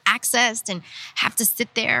port accessed and have to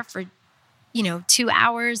sit there for, 2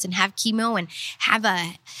 hours and have chemo and have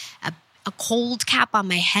a cold cap on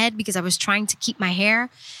my head because I was trying to keep my hair.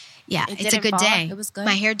 Yeah, it's a good day. It was good.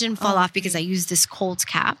 My hair didn't fall off because I used this cold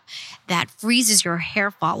cap that freezes your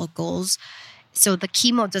hair follicles so the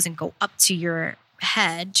chemo doesn't go up to your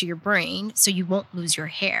head, to your brain, so you won't lose your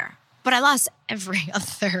hair. But I lost every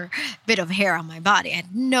other bit of hair on my body. I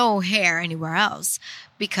had no hair anywhere else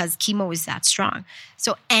because chemo is that strong.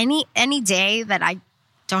 So any day that I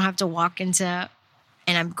don't have to walk into,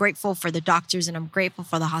 and I'm grateful for the doctors and I'm grateful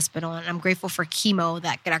for the hospital and I'm grateful for chemo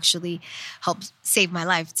that could actually help save my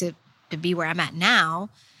life to be where I'm at now.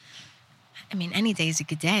 I mean, any day is a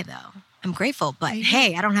good day though. I'm grateful, but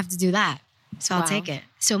hey, I don't have to do that. So I'll take it.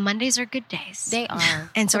 So Mondays are good days. They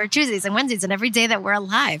are. And so are Tuesdays and Wednesdays and every day that we're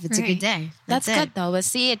alive. It's a good day. That's good though. But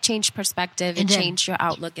see, it changed perspective. It changed your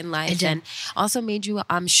outlook in life. And also made you,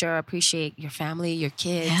 I'm sure, appreciate your family, your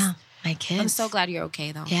kids. Yeah, my kids. I'm so glad you're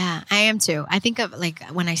okay though. Yeah, I am too. I think of like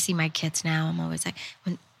when I see my kids now, I'm always like,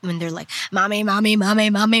 when they're like, mommy, mommy, mommy,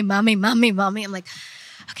 mommy, mommy, mommy, mommy. I'm like,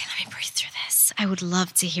 okay, let me breathe through this. I would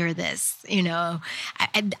love to hear this.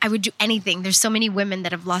 I would do anything. There's so many women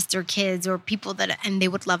that have lost their kids or people and they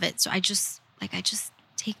would love it. So I just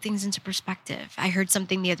take things into perspective. I heard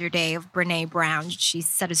something the other day of Brene Brown. She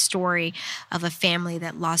said a story of a family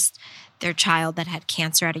that lost their child that had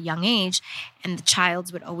cancer at a young age. And the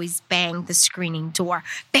child would always bang the screening door.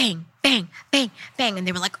 Bang, bang, bang, bang. And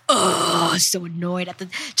they were like, oh, so annoyed at the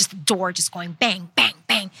door just going bang, bang,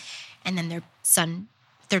 bang. And then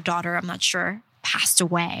their daughter, I'm not sure, passed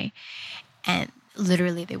away. And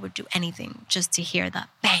literally they would do anything just to hear the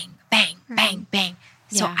bang, bang, bang, bang.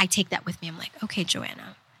 So I take that with me. I'm like, okay,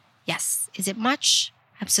 Joanna, yes. Is it much?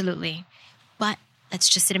 Absolutely. But let's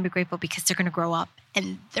just sit and be grateful because they're going to grow up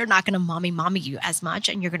and they're not going to mommy you as much.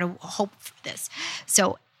 And you're going to hope for this.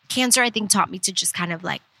 So cancer, I think, taught me to just kind of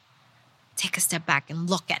like take a step back and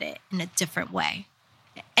look at it in a different way.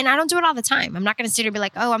 And I don't do it all the time. I'm not going to sit here and be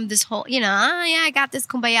like, oh, I'm this whole, I got this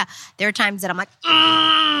kumbaya. There are times that I'm like,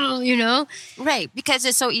 Right. Because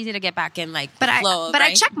it's so easy to get back in like flow, but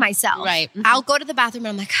I check myself. Right. Mm-hmm. I'll go to the bathroom and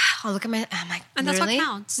I'm like, I'll look at I'm like, and that's what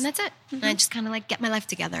counts. And that's it. Mm-hmm. And I just kind of like get my life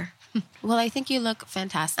together. Well, I think you look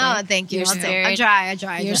fantastic. Oh, thank you. Your spirit, I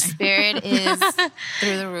try. Your spirit is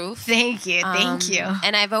through the roof. Thank you.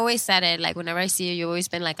 And I've always said it, like whenever I see you, you've always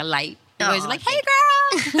been like a light You're always Oh, like, hey,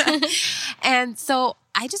 girl. And so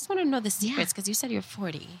I just want to know the secrets because you said you're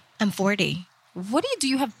 40. I'm 40. What do?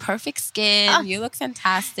 You have perfect skin. Oh. You look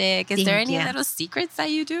fantastic. Is there Thank any you. little secrets that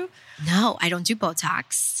you do? No, I don't do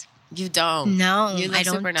Botox. You don't. No, You look I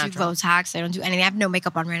don't super do natural. Botox. I don't do anything. I have no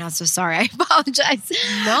makeup on right now, so sorry. I apologize.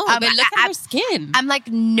 No, but look at I- your skin. I'm like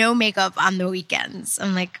no makeup on the weekends.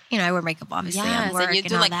 I'm like, I wear makeup obviously. Yes, at and work you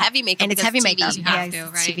do, all like, that. heavy makeup and it's because heavy TV, makeup. you have Yeah, to,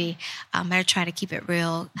 it's right? TV. I try to keep it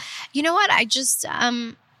real. You know what? I just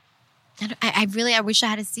I really wish I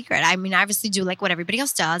had a secret. I mean, I obviously do like what everybody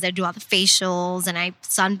else does. I do all the facials and I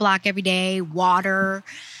sunblock every day, water.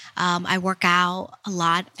 I work out a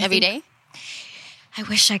lot Every day? I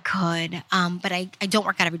wish I could, but I don't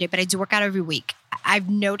work out every day, but I do work out every week. I've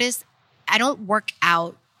noticed I don't work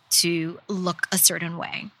out to look a certain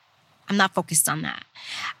way. I'm not focused on that.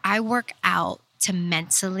 I work out to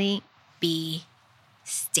mentally be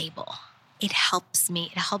stable. It helps me.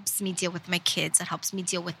 It helps me deal with my kids. It helps me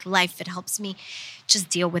deal with life. It helps me just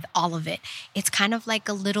deal with all of it. It's kind of like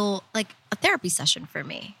a therapy session for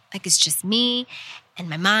me. Like it's just me and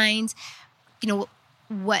my mind.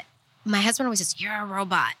 What my husband always says, you're a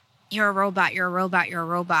robot. You're a robot. You're a robot. You're a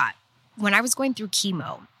robot. When I was going through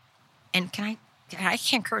chemo, and I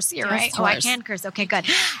can't curse here, Yes, right? of Oh, I course. can curse. Okay, good.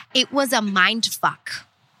 It was a mind fuck.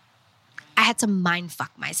 I had to mind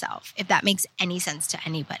fuck myself, if that makes any sense to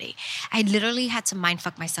anybody. I literally had to mind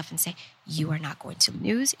fuck myself and say, you are not going to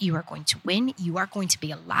lose. You are going to win. You are going to be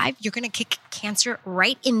alive. You're going to kick cancer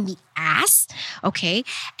right in the ass, okay?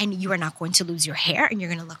 And you are not going to lose your hair and you're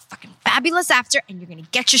going to look fucking fabulous after and you're going to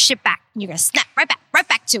get your shit back and you're going to snap right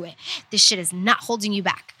back to it. This shit is not holding you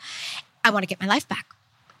back. I want to get my life back.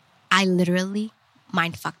 I literally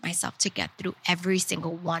mind fuck myself to get through every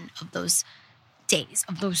single one of those days,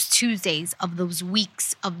 of those Tuesdays, of those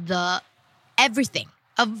weeks, of the everything,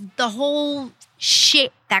 of the whole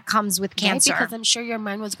shit that comes with cancer. Right, because I'm sure your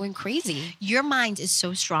mind was going crazy. Your mind is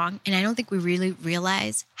so strong, and I don't think we really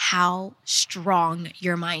realize how strong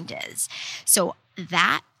your mind is. So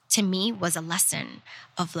that, to me, was a lesson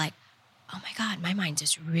of like, oh my God, my mind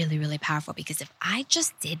is really, really powerful. Because if I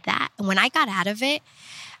just did that, and when I got out of it,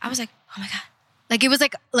 I was like, oh my God. Like, it was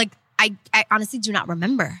like I honestly do not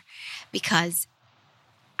remember because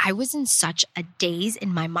I was in such a daze in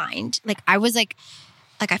my mind. Like I was like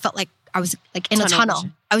I felt like I was like in a tunnel.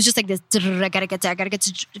 vision. I was just like this. I gotta get there. I gotta get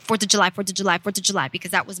to 4th of July,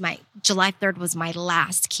 because that was my July 3rd was my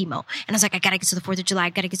last chemo, and I was like, I gotta get to the 4th of July. I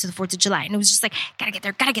gotta get to the 4th of July, and it was just like, gotta get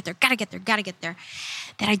there.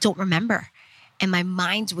 That I don't remember, and my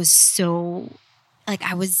mind was so like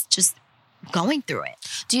I was just going through it.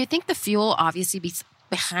 Do you think the fuel, obviously,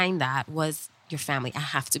 behind that was your family? I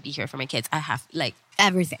have to be here for my kids. I have, like,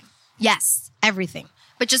 Everything. Yes, everything.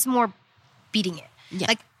 But just more beating it. Yeah.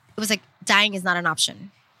 Like, it was like dying is not an option,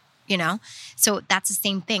 So that's the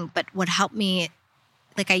same thing. But what helped me,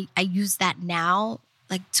 like, I use that now,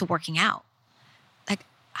 like, to working out. Like,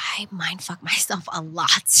 I mind fuck myself a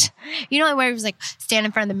lot. Where I was like, stand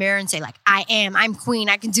in front of the mirror and say, like, I'm queen.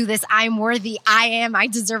 I can do this. I'm worthy. I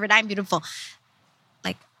deserve it. I'm beautiful.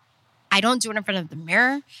 Like, I don't do it in front of the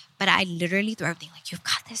mirror, but I literally throw everything like, you've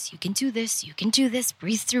got this, you can do this,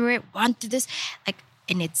 breathe through it, run through this. Like,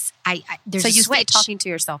 and it's, there's so a you stay switch. talking to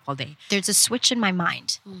yourself all day. There's a switch in my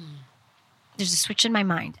mind. There's a switch in my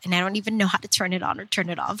mind, and I don't even know how to turn it on or turn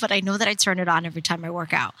it off, but I know that I turn it on every time I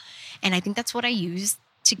work out. And I think that's what I use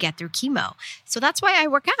to get through chemo. So that's why I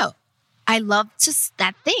work out. I love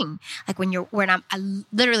that thing. Like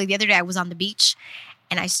literally the other day I was on the beach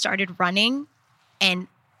and I started running and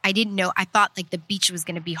I didn't know. I thought like the beach was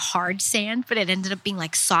going to be hard sand, but it ended up being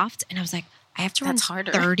like soft. And I was like, I have to run That's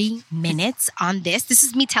harder. 30 minutes on this. This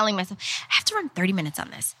is me telling myself, I have to run 30 minutes on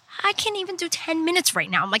this. I can't even do 10 minutes right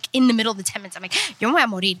now. I'm like in the middle of the 10 minutes. I'm like, yo me voy a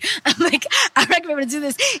morir. I'm like, I'm not going to be able to do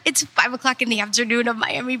this. It's 5:00 in the afternoon of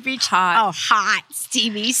Miami Beach. Hot. Oh, hot,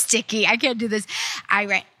 steamy, sticky. I can't do this.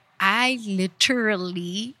 I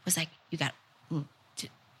literally was like, you got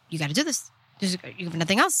to do this. You have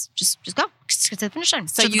nothing else. Just go. Just get to the finish line.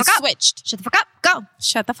 So Shut the you fuck up. switched. Shut the fuck up. Go.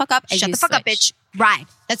 Shut the fuck up. And Shut you the fuck up, switched. bitch. Ride.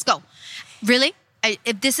 Let's go. Really?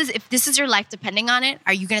 If this is your life depending on it,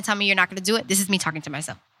 are you going to tell me you're not going to do it? This is me talking to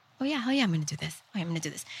myself. Oh yeah, hell yeah, I'm going to do this. Oh yeah, I'm going to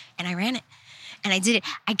do this. And I ran it. And I did it.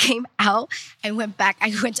 I came out. I went back.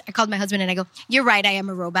 I called my husband and I go, you're right. I am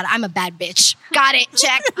a robot. I'm a bad bitch. Got it.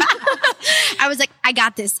 Check. I was like, I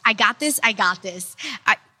got this.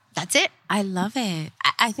 That's it. I love it.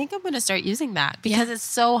 I think I'm going to start using that because it's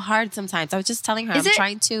so hard sometimes. I was just telling her, Is I'm it?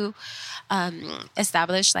 trying to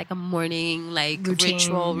establish like a morning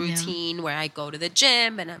routine where I go to the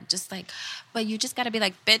gym and I'm just like, but you just got to be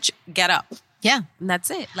like, bitch, get up. Yeah. And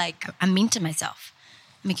that's it. Like, I'm mean to myself.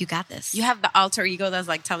 I'm like, you got this. You have the alter ego that's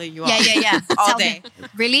like telling you Yeah. all Tell day. me,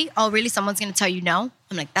 really? Oh, really? Someone's going to tell you no?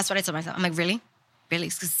 I'm like, that's what I tell myself. I'm like, really? Really?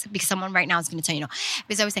 Because someone right now is going to tell you no.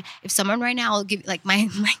 Because I always say, if someone right now will give, like my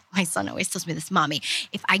son always tells me this, Mommy,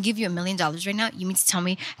 if I give you $1 million right now, you mean to tell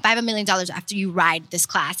me if I have $1 million after you ride this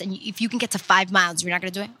class and if you can get to 5 miles, you're not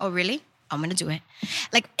going to do it? Oh, really? I'm going to do it.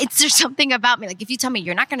 Like, there's something about me. Like, if you tell me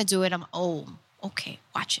you're not going to do it, I'm, oh, okay,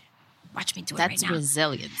 watch it. Watch me do it right now. That's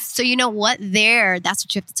resilience. So you know what? That's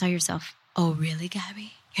what you have to tell yourself. Oh, really,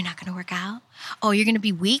 Gabby? You're not going to work out? Oh, you're going to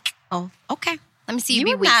be weak? Oh, okay. Let me see you be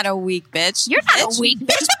You're weak. not a weak bitch. You're not a weak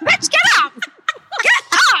bitch. Bitch, get up. Get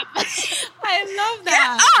up. I love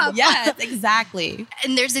that. Get up. Yes, exactly.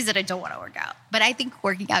 And there's days that I don't want to work out. But I think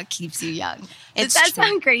working out keeps you young. It's Does that true.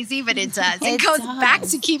 sound crazy? But it does. It It goes does. back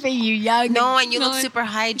to keeping you young. No, and you look super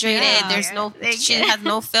hydrated. Yeah. There's no, Thank she you. has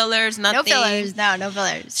no fillers, nothing. No fillers. No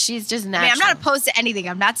fillers. She's just I natural. mean, I'm not opposed to anything.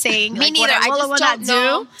 I'm not saying Me like, neither. what I will just or will don't not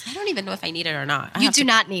know. do. I don't even know if I need it or not. You do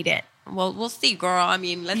not need it. Well, we'll see, girl. I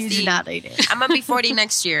mean, let's You see. do not need it. I'm gonna be 40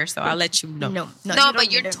 next year, so I'll let you know. No, you no, don't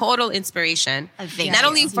but you're need it. total inspiration. Thank Not you.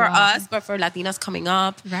 only for us, but for Latinas coming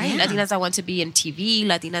up, Right. Yeah. Latinas that want to be in TV,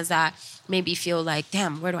 Latinas that maybe feel like,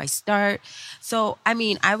 damn, where do I start? So, I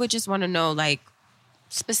mean, I would just want to know, like,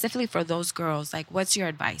 specifically for those girls, like, what's your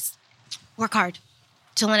advice? Work hard.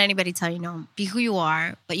 Don't let anybody tell you no. Be who you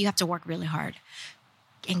are, but you have to work really hard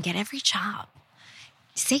and get every job.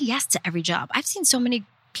 Say yes to every job. I've seen so many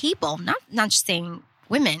people, not just saying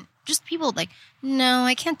women, just people like, no,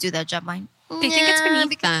 I can't do that job. They think it's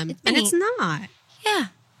beneath them, and it's beneath. not. Yeah,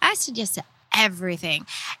 I said yes to everything.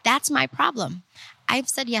 That's my problem. I've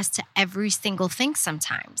said yes to every single thing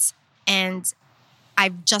sometimes, and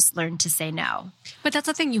I've just learned to say no. But that's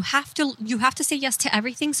the thing. You have to say yes to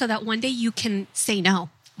everything so that one day you can say no.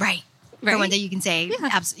 Right. Right? For one day you can say,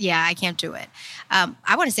 Yeah. I can't do it.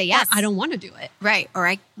 I want to say yes. I don't want to do it. Right. Or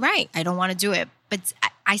I don't want to do it. But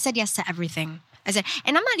I said yes to everything. I said,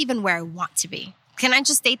 and I'm not even where I want to be. Can I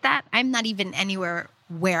just state that? I'm not even anywhere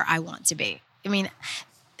where I want to be. I mean,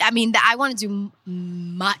 I want to do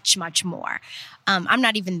much, much more. I'm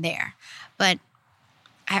not even there. But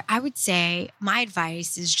I would say my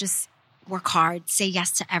advice is just work hard, say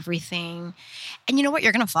yes to everything. And you know what?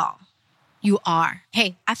 You're going to fall. You are.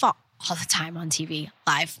 Hey, I fall all the time on TV,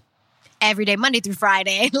 live. Every day, Monday through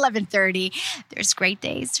Friday, 11:30. There's great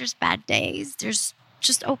days. There's bad days. There's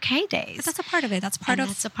just okay days. But that's a part of it. That's part And of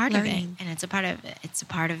that's a part learning. of it. And it's a part of it. It's a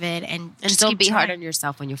part of it. And And just don't keep be hard trying. on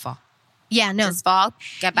yourself when you fall. Yeah, no. Just fall,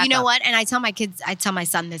 get back You know up. what? And I tell my kids, I tell my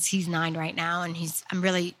son this. He's 9 right now, and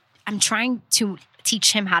I'm trying to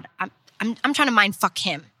teach him how to. I'm trying to mind fuck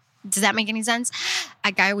him. Does that make any sense?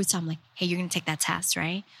 A guy always tell him like, "Hey, you're gonna take that test,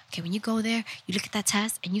 right? Okay, when you go there, you look at that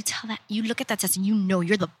test, and you look at that test, and you know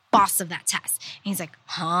you're the boss of that test." And he's like,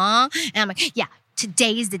 "Huh?" And I'm like, "Yeah."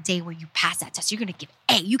 Today is the day where you pass that test. You're going to get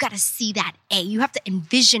A. You got to see that A. You have to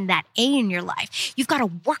envision that A in your life. You've got to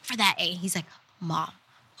work for that A. He's like, "Mom,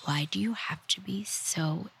 why do you have to be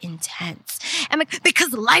so intense?" I'm like,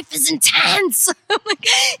 "Because life is intense." I'm like,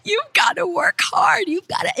 you've got to work hard. You've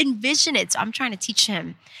got to envision it. So I'm trying to teach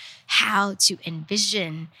him how to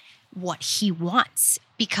envision what he wants,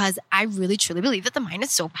 because I really, truly believe that the mind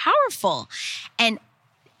is so powerful. And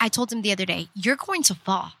I told him the other day, you're going to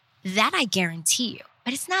fall. That I guarantee you.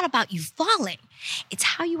 But it's not about you falling. It's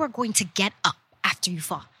how you are going to get up after you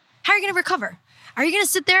fall. How are you going to recover? Are you going to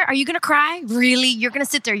sit there? Are you going to cry? Really? You're going to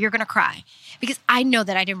sit there. You're going to cry. Because I know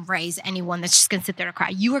that I didn't raise anyone that's just going to sit there and cry.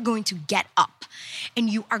 You are going to get up and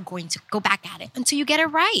you are going to go back at it until you get it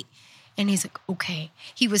right. And he's like, okay.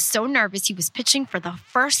 He was so nervous. He was pitching for the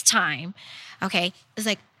first time. Okay. It was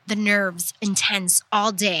like the nerves intense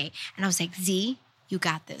all day. And I was like, Z, you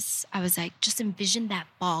got this. I was like, just envision that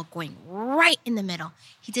ball going right in the middle.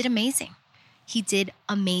 He did amazing. He did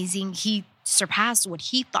amazing. He surpassed what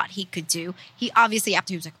he thought he could do. He obviously,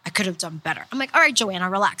 after he was like, I could have done better. I'm like, all right, Joanna,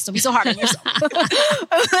 relax. Don't be so hard on yourself.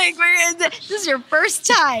 I'm like, this is your first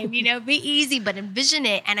time, be easy, but envision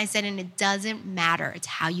it. And I said, and it doesn't matter. It's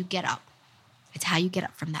how you get up. It's how you get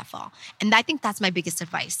up from that fall. And I think that's my biggest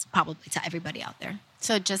advice, probably to everybody out there.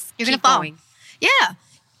 So just You're keep gonna fall. going. Yeah.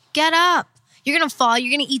 Get up. You're going to fall.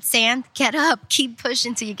 You're going to eat sand. Get up. Keep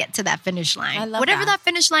pushing until you get to that finish line. I love Whatever that. that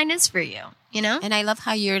finish line is for you, And I love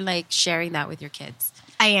how you're like sharing that with your kids.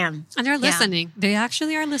 I am. And they're Yeah. listening. They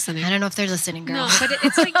actually are listening. I don't know if they're listening, girl. No, but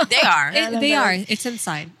it's like They are. they are. It's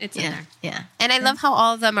inside. It's in yeah. there. Yeah. And I love how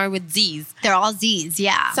all of them are with Z's. They're all Z's.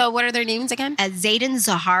 Yeah. So what are their names again? Zayden,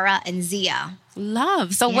 Zahara, and Zia.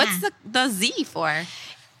 Love. So what's the Z for?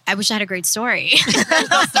 I wish I had a great story.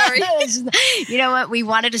 Sorry. You know what? We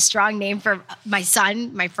wanted a strong name for my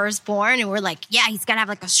son, my firstborn. And we're like, yeah, he's got to have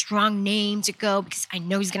like a strong name to go because I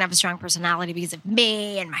know he's going to have a strong personality because of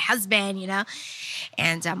me and my husband, you know?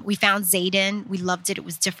 And we found Zayden. We loved it. It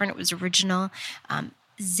was different. It was original.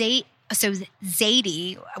 So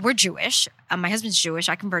Zadie, we're Jewish. My husband's Jewish.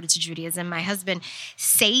 I converted to Judaism. My husband,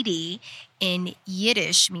 Sadie, in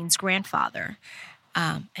Yiddish means grandfather.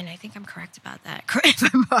 And I think I'm correct about that.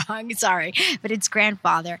 If I'm wrong, sorry. But it's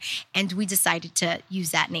grandfather. And we decided to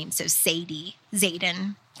use that name. So Sadie,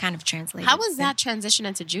 Zayden, kind of translated. How was that transition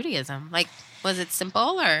into Judaism? Like, was it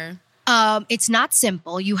simple or? It's not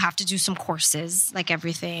simple. You have to do some courses, like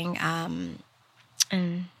everything.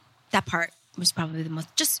 And that part was probably the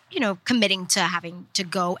most, just, you know, committing to having to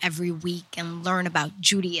go every week and learn about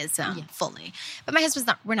Judaism fully. But my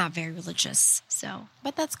husband's we're not very religious, so.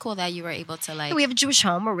 But that's cool that you were able to like. We have a Jewish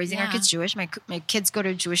home. We're raising our kids Jewish. My kids go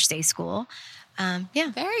to Jewish day school.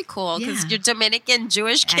 Very cool because you're Dominican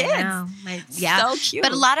Jewish kids. I know. So cute.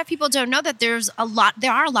 But a lot of people don't know that there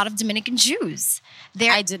are a lot of Dominican Jews.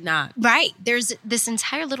 I did not. Right. There's this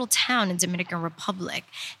entire little town in Dominican Republic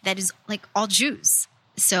that is like all Jews.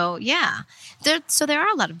 So there are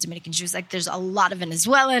a lot of Dominican Jews. Like there's a lot of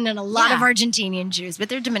Venezuelan and a lot of Argentinian Jews, but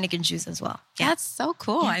they're Dominican Jews as well. Yeah. That's so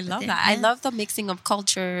cool. I love that. I love the mixing of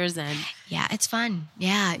cultures and it's fun.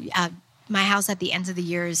 Yeah. My house at the end of the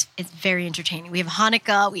year is very entertaining. We have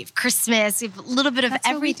Hanukkah, we have Christmas, we have a little bit of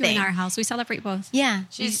everything. What we do in our house. We celebrate both. Yeah.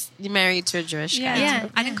 She's married to a Jewish guy. Yeah.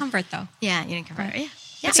 I didn't convert though. Yeah, you didn't convert.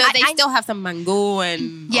 Yeah. So they still have some mango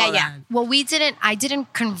and all that. Well, I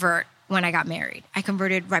didn't convert when I got married. I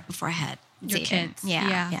converted right before I had your kids.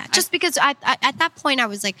 Yeah. Just because I at that point I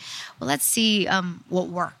was like, well, let's see what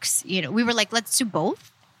works. You know, we were like, let's do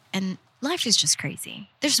both. And life is just crazy.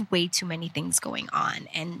 There's way too many things going on.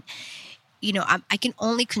 And, you know, I can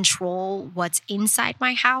only control what's inside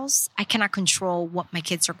my house. I cannot control what my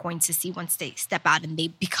kids are going to see once they step out and they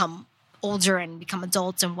become older and become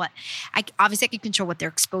adults and obviously I can control what they're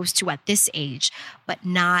exposed to at this age, but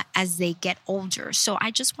not as they get older. So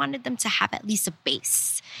I just wanted them to have at least a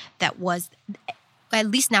base that was, at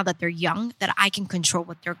least now that they're young, that I can control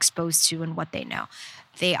what they're exposed to and what they know.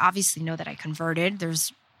 They obviously know that I converted.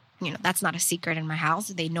 There's, you know, that's not a secret in my house.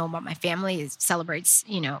 They know about my family. It celebrates,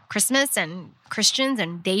 you know, Christmas and Christians,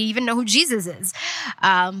 and they even know who Jesus is.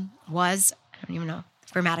 I don't even know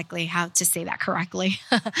grammatically how to say that correctly.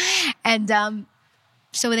 And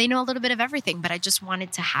so they know a little bit of everything, but I just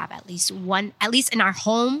wanted to have at least in our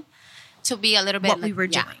home, to be a little bit what we were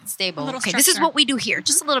doing. Stable. Okay, this is what we do here.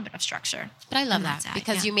 Just a little bit of structure. But I love that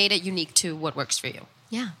because you made it unique to what works for you.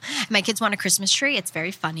 Yeah. My kids want a Christmas tree. It's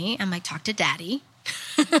very funny. I'm like, talk to daddy.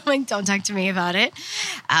 I'm like, don't talk to me about it.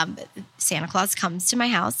 Santa Claus comes to my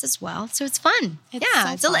house as well. So it's fun.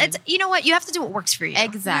 It's you know what? You have to do what works for you.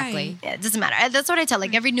 Exactly. Right. Yeah, it doesn't matter. That's what I tell.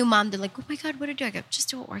 Like every new mom, they're like, oh my God, what do I do? I go, just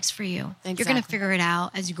do what works for you. Exactly. You're going to figure it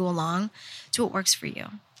out as you go along. Do what works for you.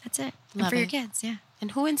 That's it. And for your kids. Yeah.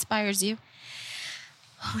 And who inspires you?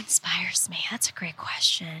 Who inspires me? That's a great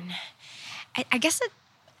question. I guess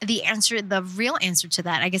the real answer to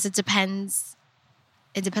that, I guess it depends.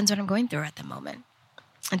 It depends what I'm going through at the moment.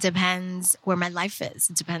 It depends where my life is.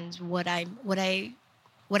 It depends what I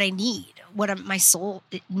need, my soul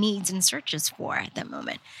needs and searches for at that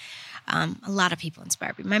moment. A lot of people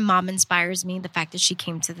inspire me. My mom inspires me. The fact that she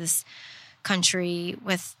came to this country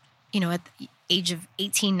with, you know, at the age of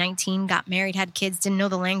 18, 19, got married, had kids, didn't know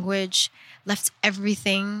the language, left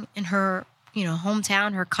everything in her, you know,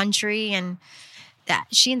 hometown, her country, and that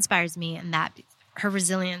she inspires me. And that her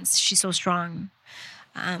resilience, she's so strong.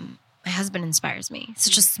 My husband inspires me.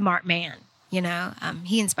 Such a smart man, you know.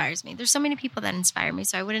 He inspires me. There's so many people that inspire me,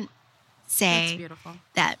 so I wouldn't say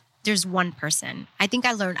that there's one person. I think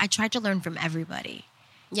I tried to learn from everybody.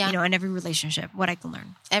 Yeah. You know, in every relationship, what I can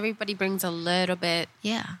learn. Everybody brings a little bit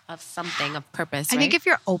of something, of purpose, I think if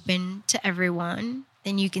you're open to everyone,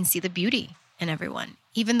 then you can see the beauty in everyone.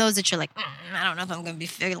 Even those that you're like, I don't know if I'm going to be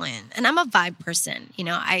feeling. And I'm a vibe person. You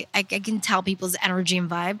know, I can tell people's energy and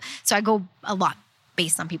vibe. So I go a lot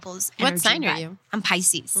based on people's energy. What sign are you? I'm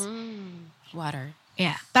Pisces. Water.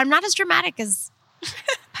 Yeah. But I'm not as dramatic as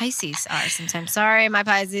Pisces are sometimes. Sorry, my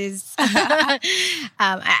Pisces. I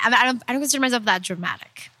don't consider myself that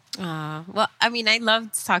dramatic. Well, I mean, I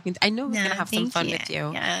loved talking. I know we're going to have some fun with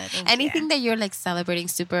you. Yeah, anything that you're like celebrating,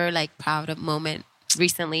 super like proud of moment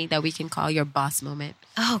recently that we can call your boss moment?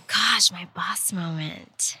 Oh gosh, my boss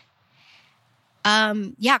moment.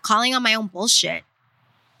 Calling on my own bullshit.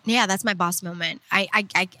 Yeah, that's my boss moment.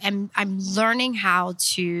 I'm learning how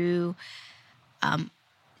to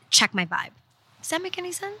check my vibe. Does that make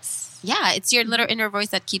any sense? Yeah, it's your little inner voice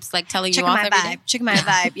that keeps like telling Checking you off my every vibe. day. Checking my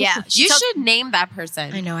vibe. Yeah. You should name that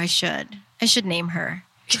person. I know I should. I should name her.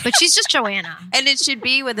 But she's just Joanna. And it should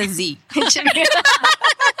be with a Z.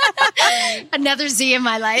 Another Z in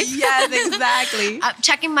my life. Yes, exactly.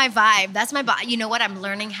 Checking my vibe. That's my body. You know what? I'm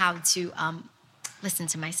learning how to listen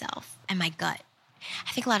to myself and my gut.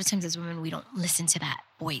 I think a lot of times as women, we don't listen to that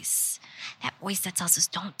voice. That voice that tells us,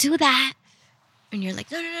 don't do that. And you're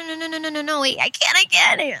like, no, wait, I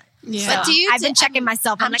can't. Yeah. So I've been checking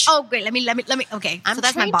myself. I'm like, oh, great, let me. Okay, I'm so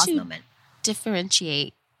that's my trying boss to moment.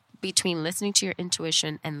 differentiate between listening to your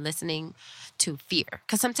intuition and listening to fear.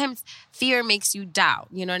 Because sometimes fear makes you doubt,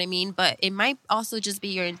 you know what I mean? But it might also just be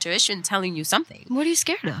your intuition telling you something. What are you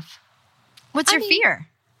scared of? What's your fear?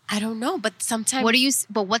 I don't know, but sometimes...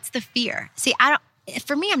 But what's the fear? See,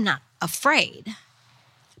 for me, I'm not afraid.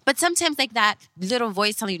 But sometimes like that little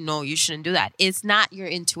voice telling you, no, you shouldn't do that. It's not your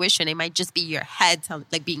intuition. It might just be your head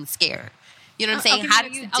like being scared. You know what I'm saying? How do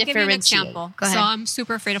you I'll give you an differentiate? example. Go ahead. So I'm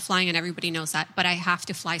super afraid of flying and everybody knows that, but I have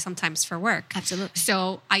to fly sometimes for work. Absolutely.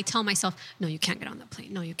 So I tell myself, no, you can't get on that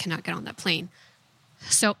plane. No, you cannot get on that plane.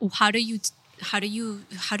 So how do you Like figure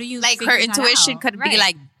her that intuition out? could be Right.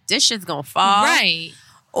 like, this shit's gonna fall. Right.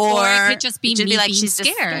 Or it could just be me being she's just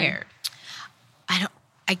scared.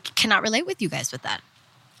 I cannot relate with you guys with that.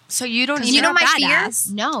 So you don't Because even You know you're my a fear?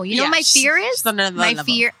 badass. No, you know Yeah, my fear is? she's on another level.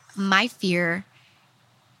 My fear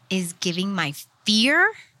is giving my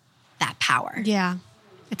fear that power. Yeah.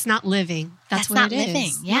 It's not living. That's what not it is.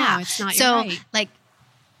 living. Yeah. No, it's not. So, You're right. like,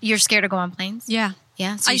 you're scared to go on planes? Yeah.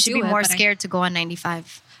 Yeah. So I you should do be it, more but scared to go on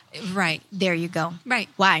 95. Right. There you go. Right.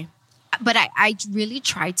 Why? But I really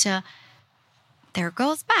try to, there it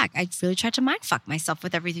goes back. I really try to mind fuck myself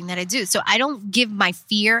with everything that I do. So I don't give my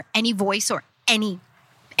fear any voice or anything,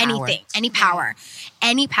 any power.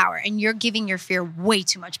 And you're giving your fear way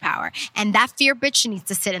too much power. And that fear bitch, she needs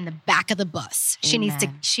to sit in the back of the bus. She needs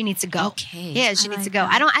to go. Okay. Yeah, she needs to go.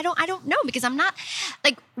 I don't know because I'm not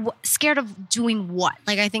like scared of doing what?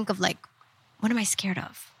 Like I think of like, what am I scared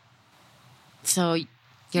of? So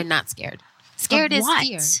you're not scared. Scared is what?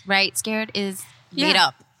 fear, right? Scared is Yeah. made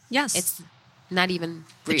up. Yes. It's not even real.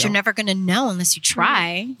 But you're never going to know unless you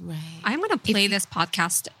try. Right. I'm going to play this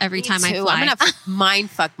podcast every time I too. fly. I'm gonna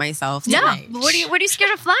mind fuck myself. No, tonight. but what are you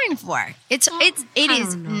scared of flying for? It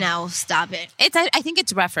is don't know. no, stop it. It's. I think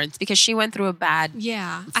it's reference because she went through a bad.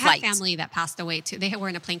 Yeah. Flight. I have family that passed away too. They were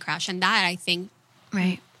in a plane crash, and that I think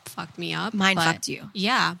Right. fucked me up. Mind but- fucked you.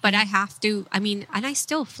 Yeah, but I have to, and I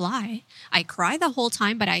still fly. I cry the whole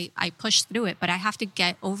time, but I push through it. But I have to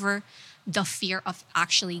get over the fear of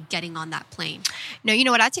actually getting on that plane. No, you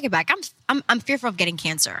know what? I take it back. I'm fearful of getting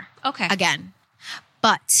cancer. Okay. Again,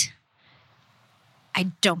 but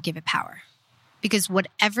I don't give it power because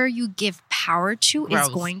whatever you give power to is Grows.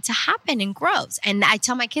 going to happen and grows. And I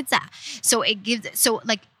tell my kids that. So it gives. So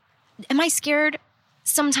like, am I scared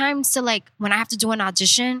sometimes to like when I have to do an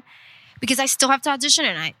audition? Because I still have to audition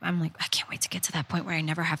and I'm like, I can't wait to get to that point where I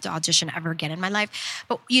never have to audition ever again in my life.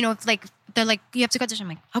 But you know, it's like, they're like, you have to go audition. I'm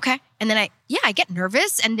like, okay. And then I get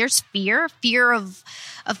nervous and there's fear of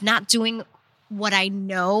not doing what I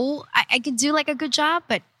know I could do like a good job.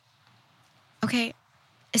 But okay.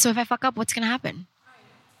 So if I fuck up, what's going to happen?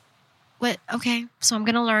 What? Okay. So I'm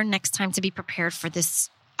going to learn next time to be prepared for this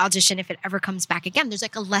audition if it ever comes back again. There's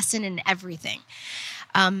like a lesson in everything.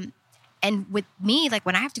 And with me, like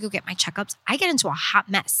when I have to go get my checkups, I get into a hot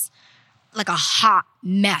mess, like a hot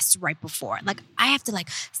mess right before. Like I have to like,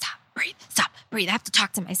 stop, breathe. I have to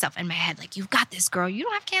talk to myself in my head. Like, you've got this, girl. You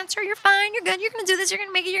don't have cancer. You're fine. You're good. You're going to do this. You're going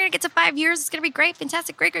to make it. You're going to get to 5 years. It's going to be great.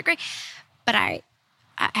 Fantastic. Great. But I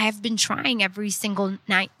have been trying every single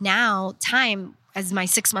night now time as my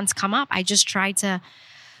 6 months come up. I just try to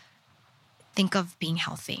think of being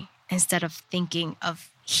healthy instead of thinking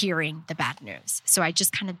of hearing the bad news. So I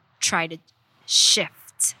just kind of try to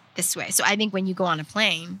shift this way. So I think when you go on a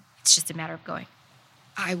plane, it's just a matter of going,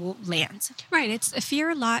 I will land. Right. It's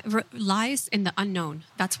fear lies in the unknown.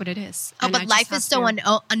 That's what it is. Oh, And I but just life have is so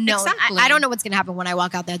to- unknown. Exactly. I don't know what's going to happen when I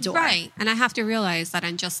walk out that door. Right. And I have to realize that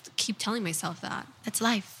and just keep telling myself that. That's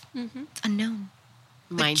life. It's unknown.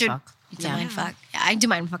 Mind But fuck. It's a mind fuck. Yeah, I do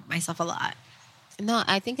mind fuck myself a lot. No,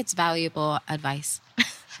 I think it's valuable advice.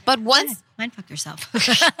 But once Mind fuck yourself.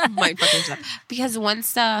 mind fuck yourself. Because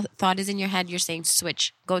once the thought is in your head, you're saying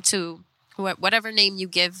switch. Go to whatever name you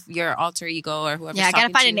give your alter ego or whoever. Yeah, I got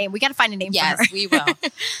to find a name. We got to find a name for her. Yes, we will.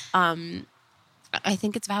 I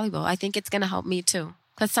think it's valuable. I think it's going to help me too.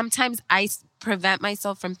 Because sometimes I prevent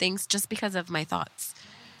myself from things just because of my thoughts.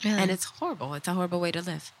 Really? And it's horrible. It's a horrible way to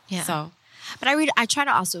live. Yeah. So But I try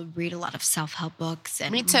to also read a lot of self-help books.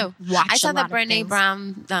 And Me too. Watch I saw a the lot of Brene things.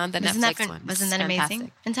 Brown, the Netflix one. Wasn't that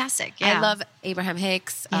amazing? Fantastic. Yeah. I love Abraham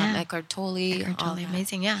Hicks, Yeah. Eckhart Tolle. Eckhart Tolle, all that.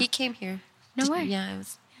 amazing, yeah. He came here. No way. Yeah,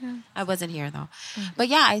 I wasn't here though. But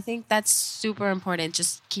yeah, I think that's super important.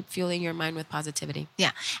 Just keep fueling your mind with positivity.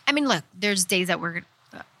 Yeah. I mean, look, there's days that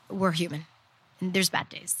we're human. And there's bad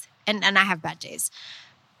days. And I have bad days.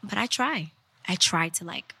 But I try. I try to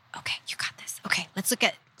like, okay, you got this. Okay, let's look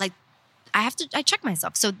at like I check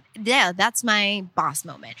myself. So yeah, that's my boss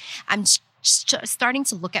moment. I'm starting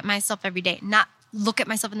to look at myself every day, not look at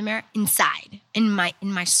myself in the mirror, inside, in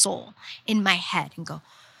my soul, in my head, and go,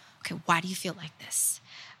 okay, why do you feel like this?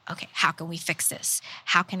 Okay, how can we fix this?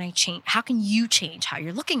 How can I change? How can you change how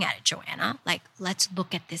you're looking at it, Joanna? Like, let's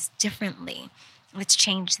look at this differently. Let's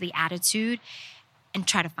change the attitude and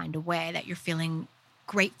try to find a way that you're feeling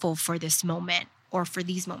grateful for this moment or for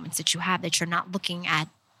these moments that you have, that you're not looking at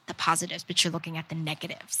the positives, but you're looking at the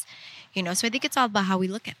negatives. You know, so I think it's all about how we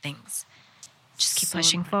look at things. Just keep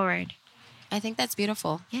pushing forward. I think that's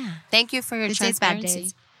beautiful. Yeah. Thank you for your Good days, bad transparency.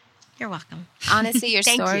 days. You're welcome. Honestly, your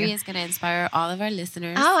Thank story you. is going to inspire all of our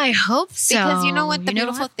listeners. Oh, I hope so. Because you know what the You know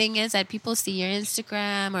beautiful what? thing is, that people see your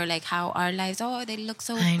Instagram or like how our lives, oh, they look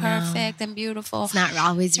so I know. perfect and beautiful. It's not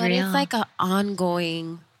always but real. it's like an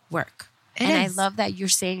ongoing work. It and is. I love that you're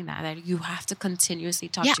saying that you have to continuously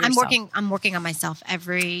talk to Yeah, yourself. I'm working on myself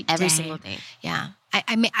every single day. Yeah.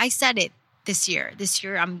 I said it this year. This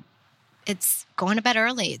year it's going to bed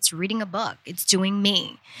early. It's reading a book. It's doing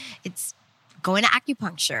me. It's going to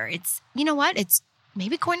acupuncture. It's, you know what? It's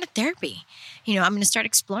maybe going to therapy. You know, I'm going to start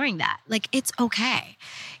exploring that. Like, it's okay.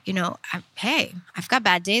 You know, I've got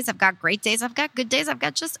bad days. I've got great days. I've got good days. I've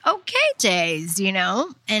got just okay days, you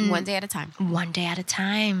know? And One day at a time. one day at a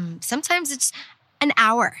time. Sometimes it's an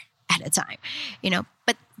hour at a time, you know?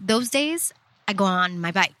 But those days, I go on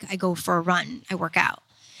my bike. I go for a run. I work out.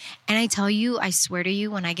 And I tell you, I swear to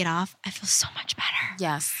you, when I get off, I feel so much better.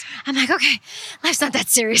 Yes. I'm like, okay, life's not that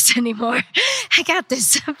serious anymore. I got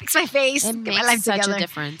this. Fix my face. It get makes my life such together. a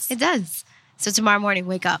difference. It does. So tomorrow morning,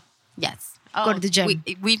 wake up. Yes. Go to the gym.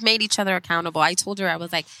 We've made each other accountable. I told her, I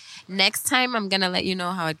was like, next time I'm going to let you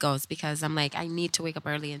know how it goes, because I'm like, I need to wake up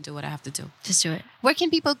early and do what I have to do. Just do it. Where can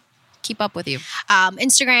people keep up with you?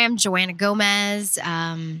 Instagram, Joanna Gomez.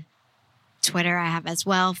 Twitter, I have as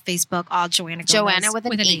well. Facebook, all Joanna Gomez. Joanna with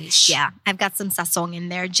an H. Yeah. I've got some sazon in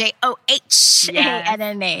there.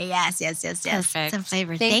 JOHANNA. Yes. Perfect. Some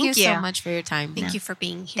flavor. Thank you so much for your time. Thank you for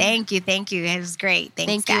being here. Thank you. It was great. Thanks,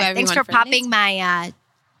 Thank you, guys. everyone, Thanks for for popping my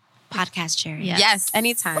podcast cherry. Yeah. Yes,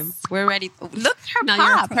 anytime. We're ready. Look, her No,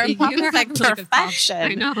 pop. Her you pop have is like really good pop. perfection.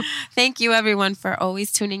 I know. Thank you, everyone, for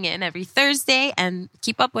always tuning in every Thursday, and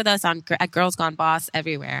keep up with us at Girls Gone Boss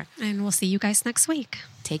everywhere. And we'll see you guys next week.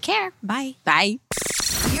 Take care. Bye. Bye.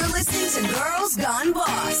 You're listening to Girls Gone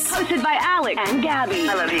Boss, hosted by Alex and Gabby.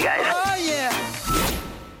 I love you guys. Oh, yeah.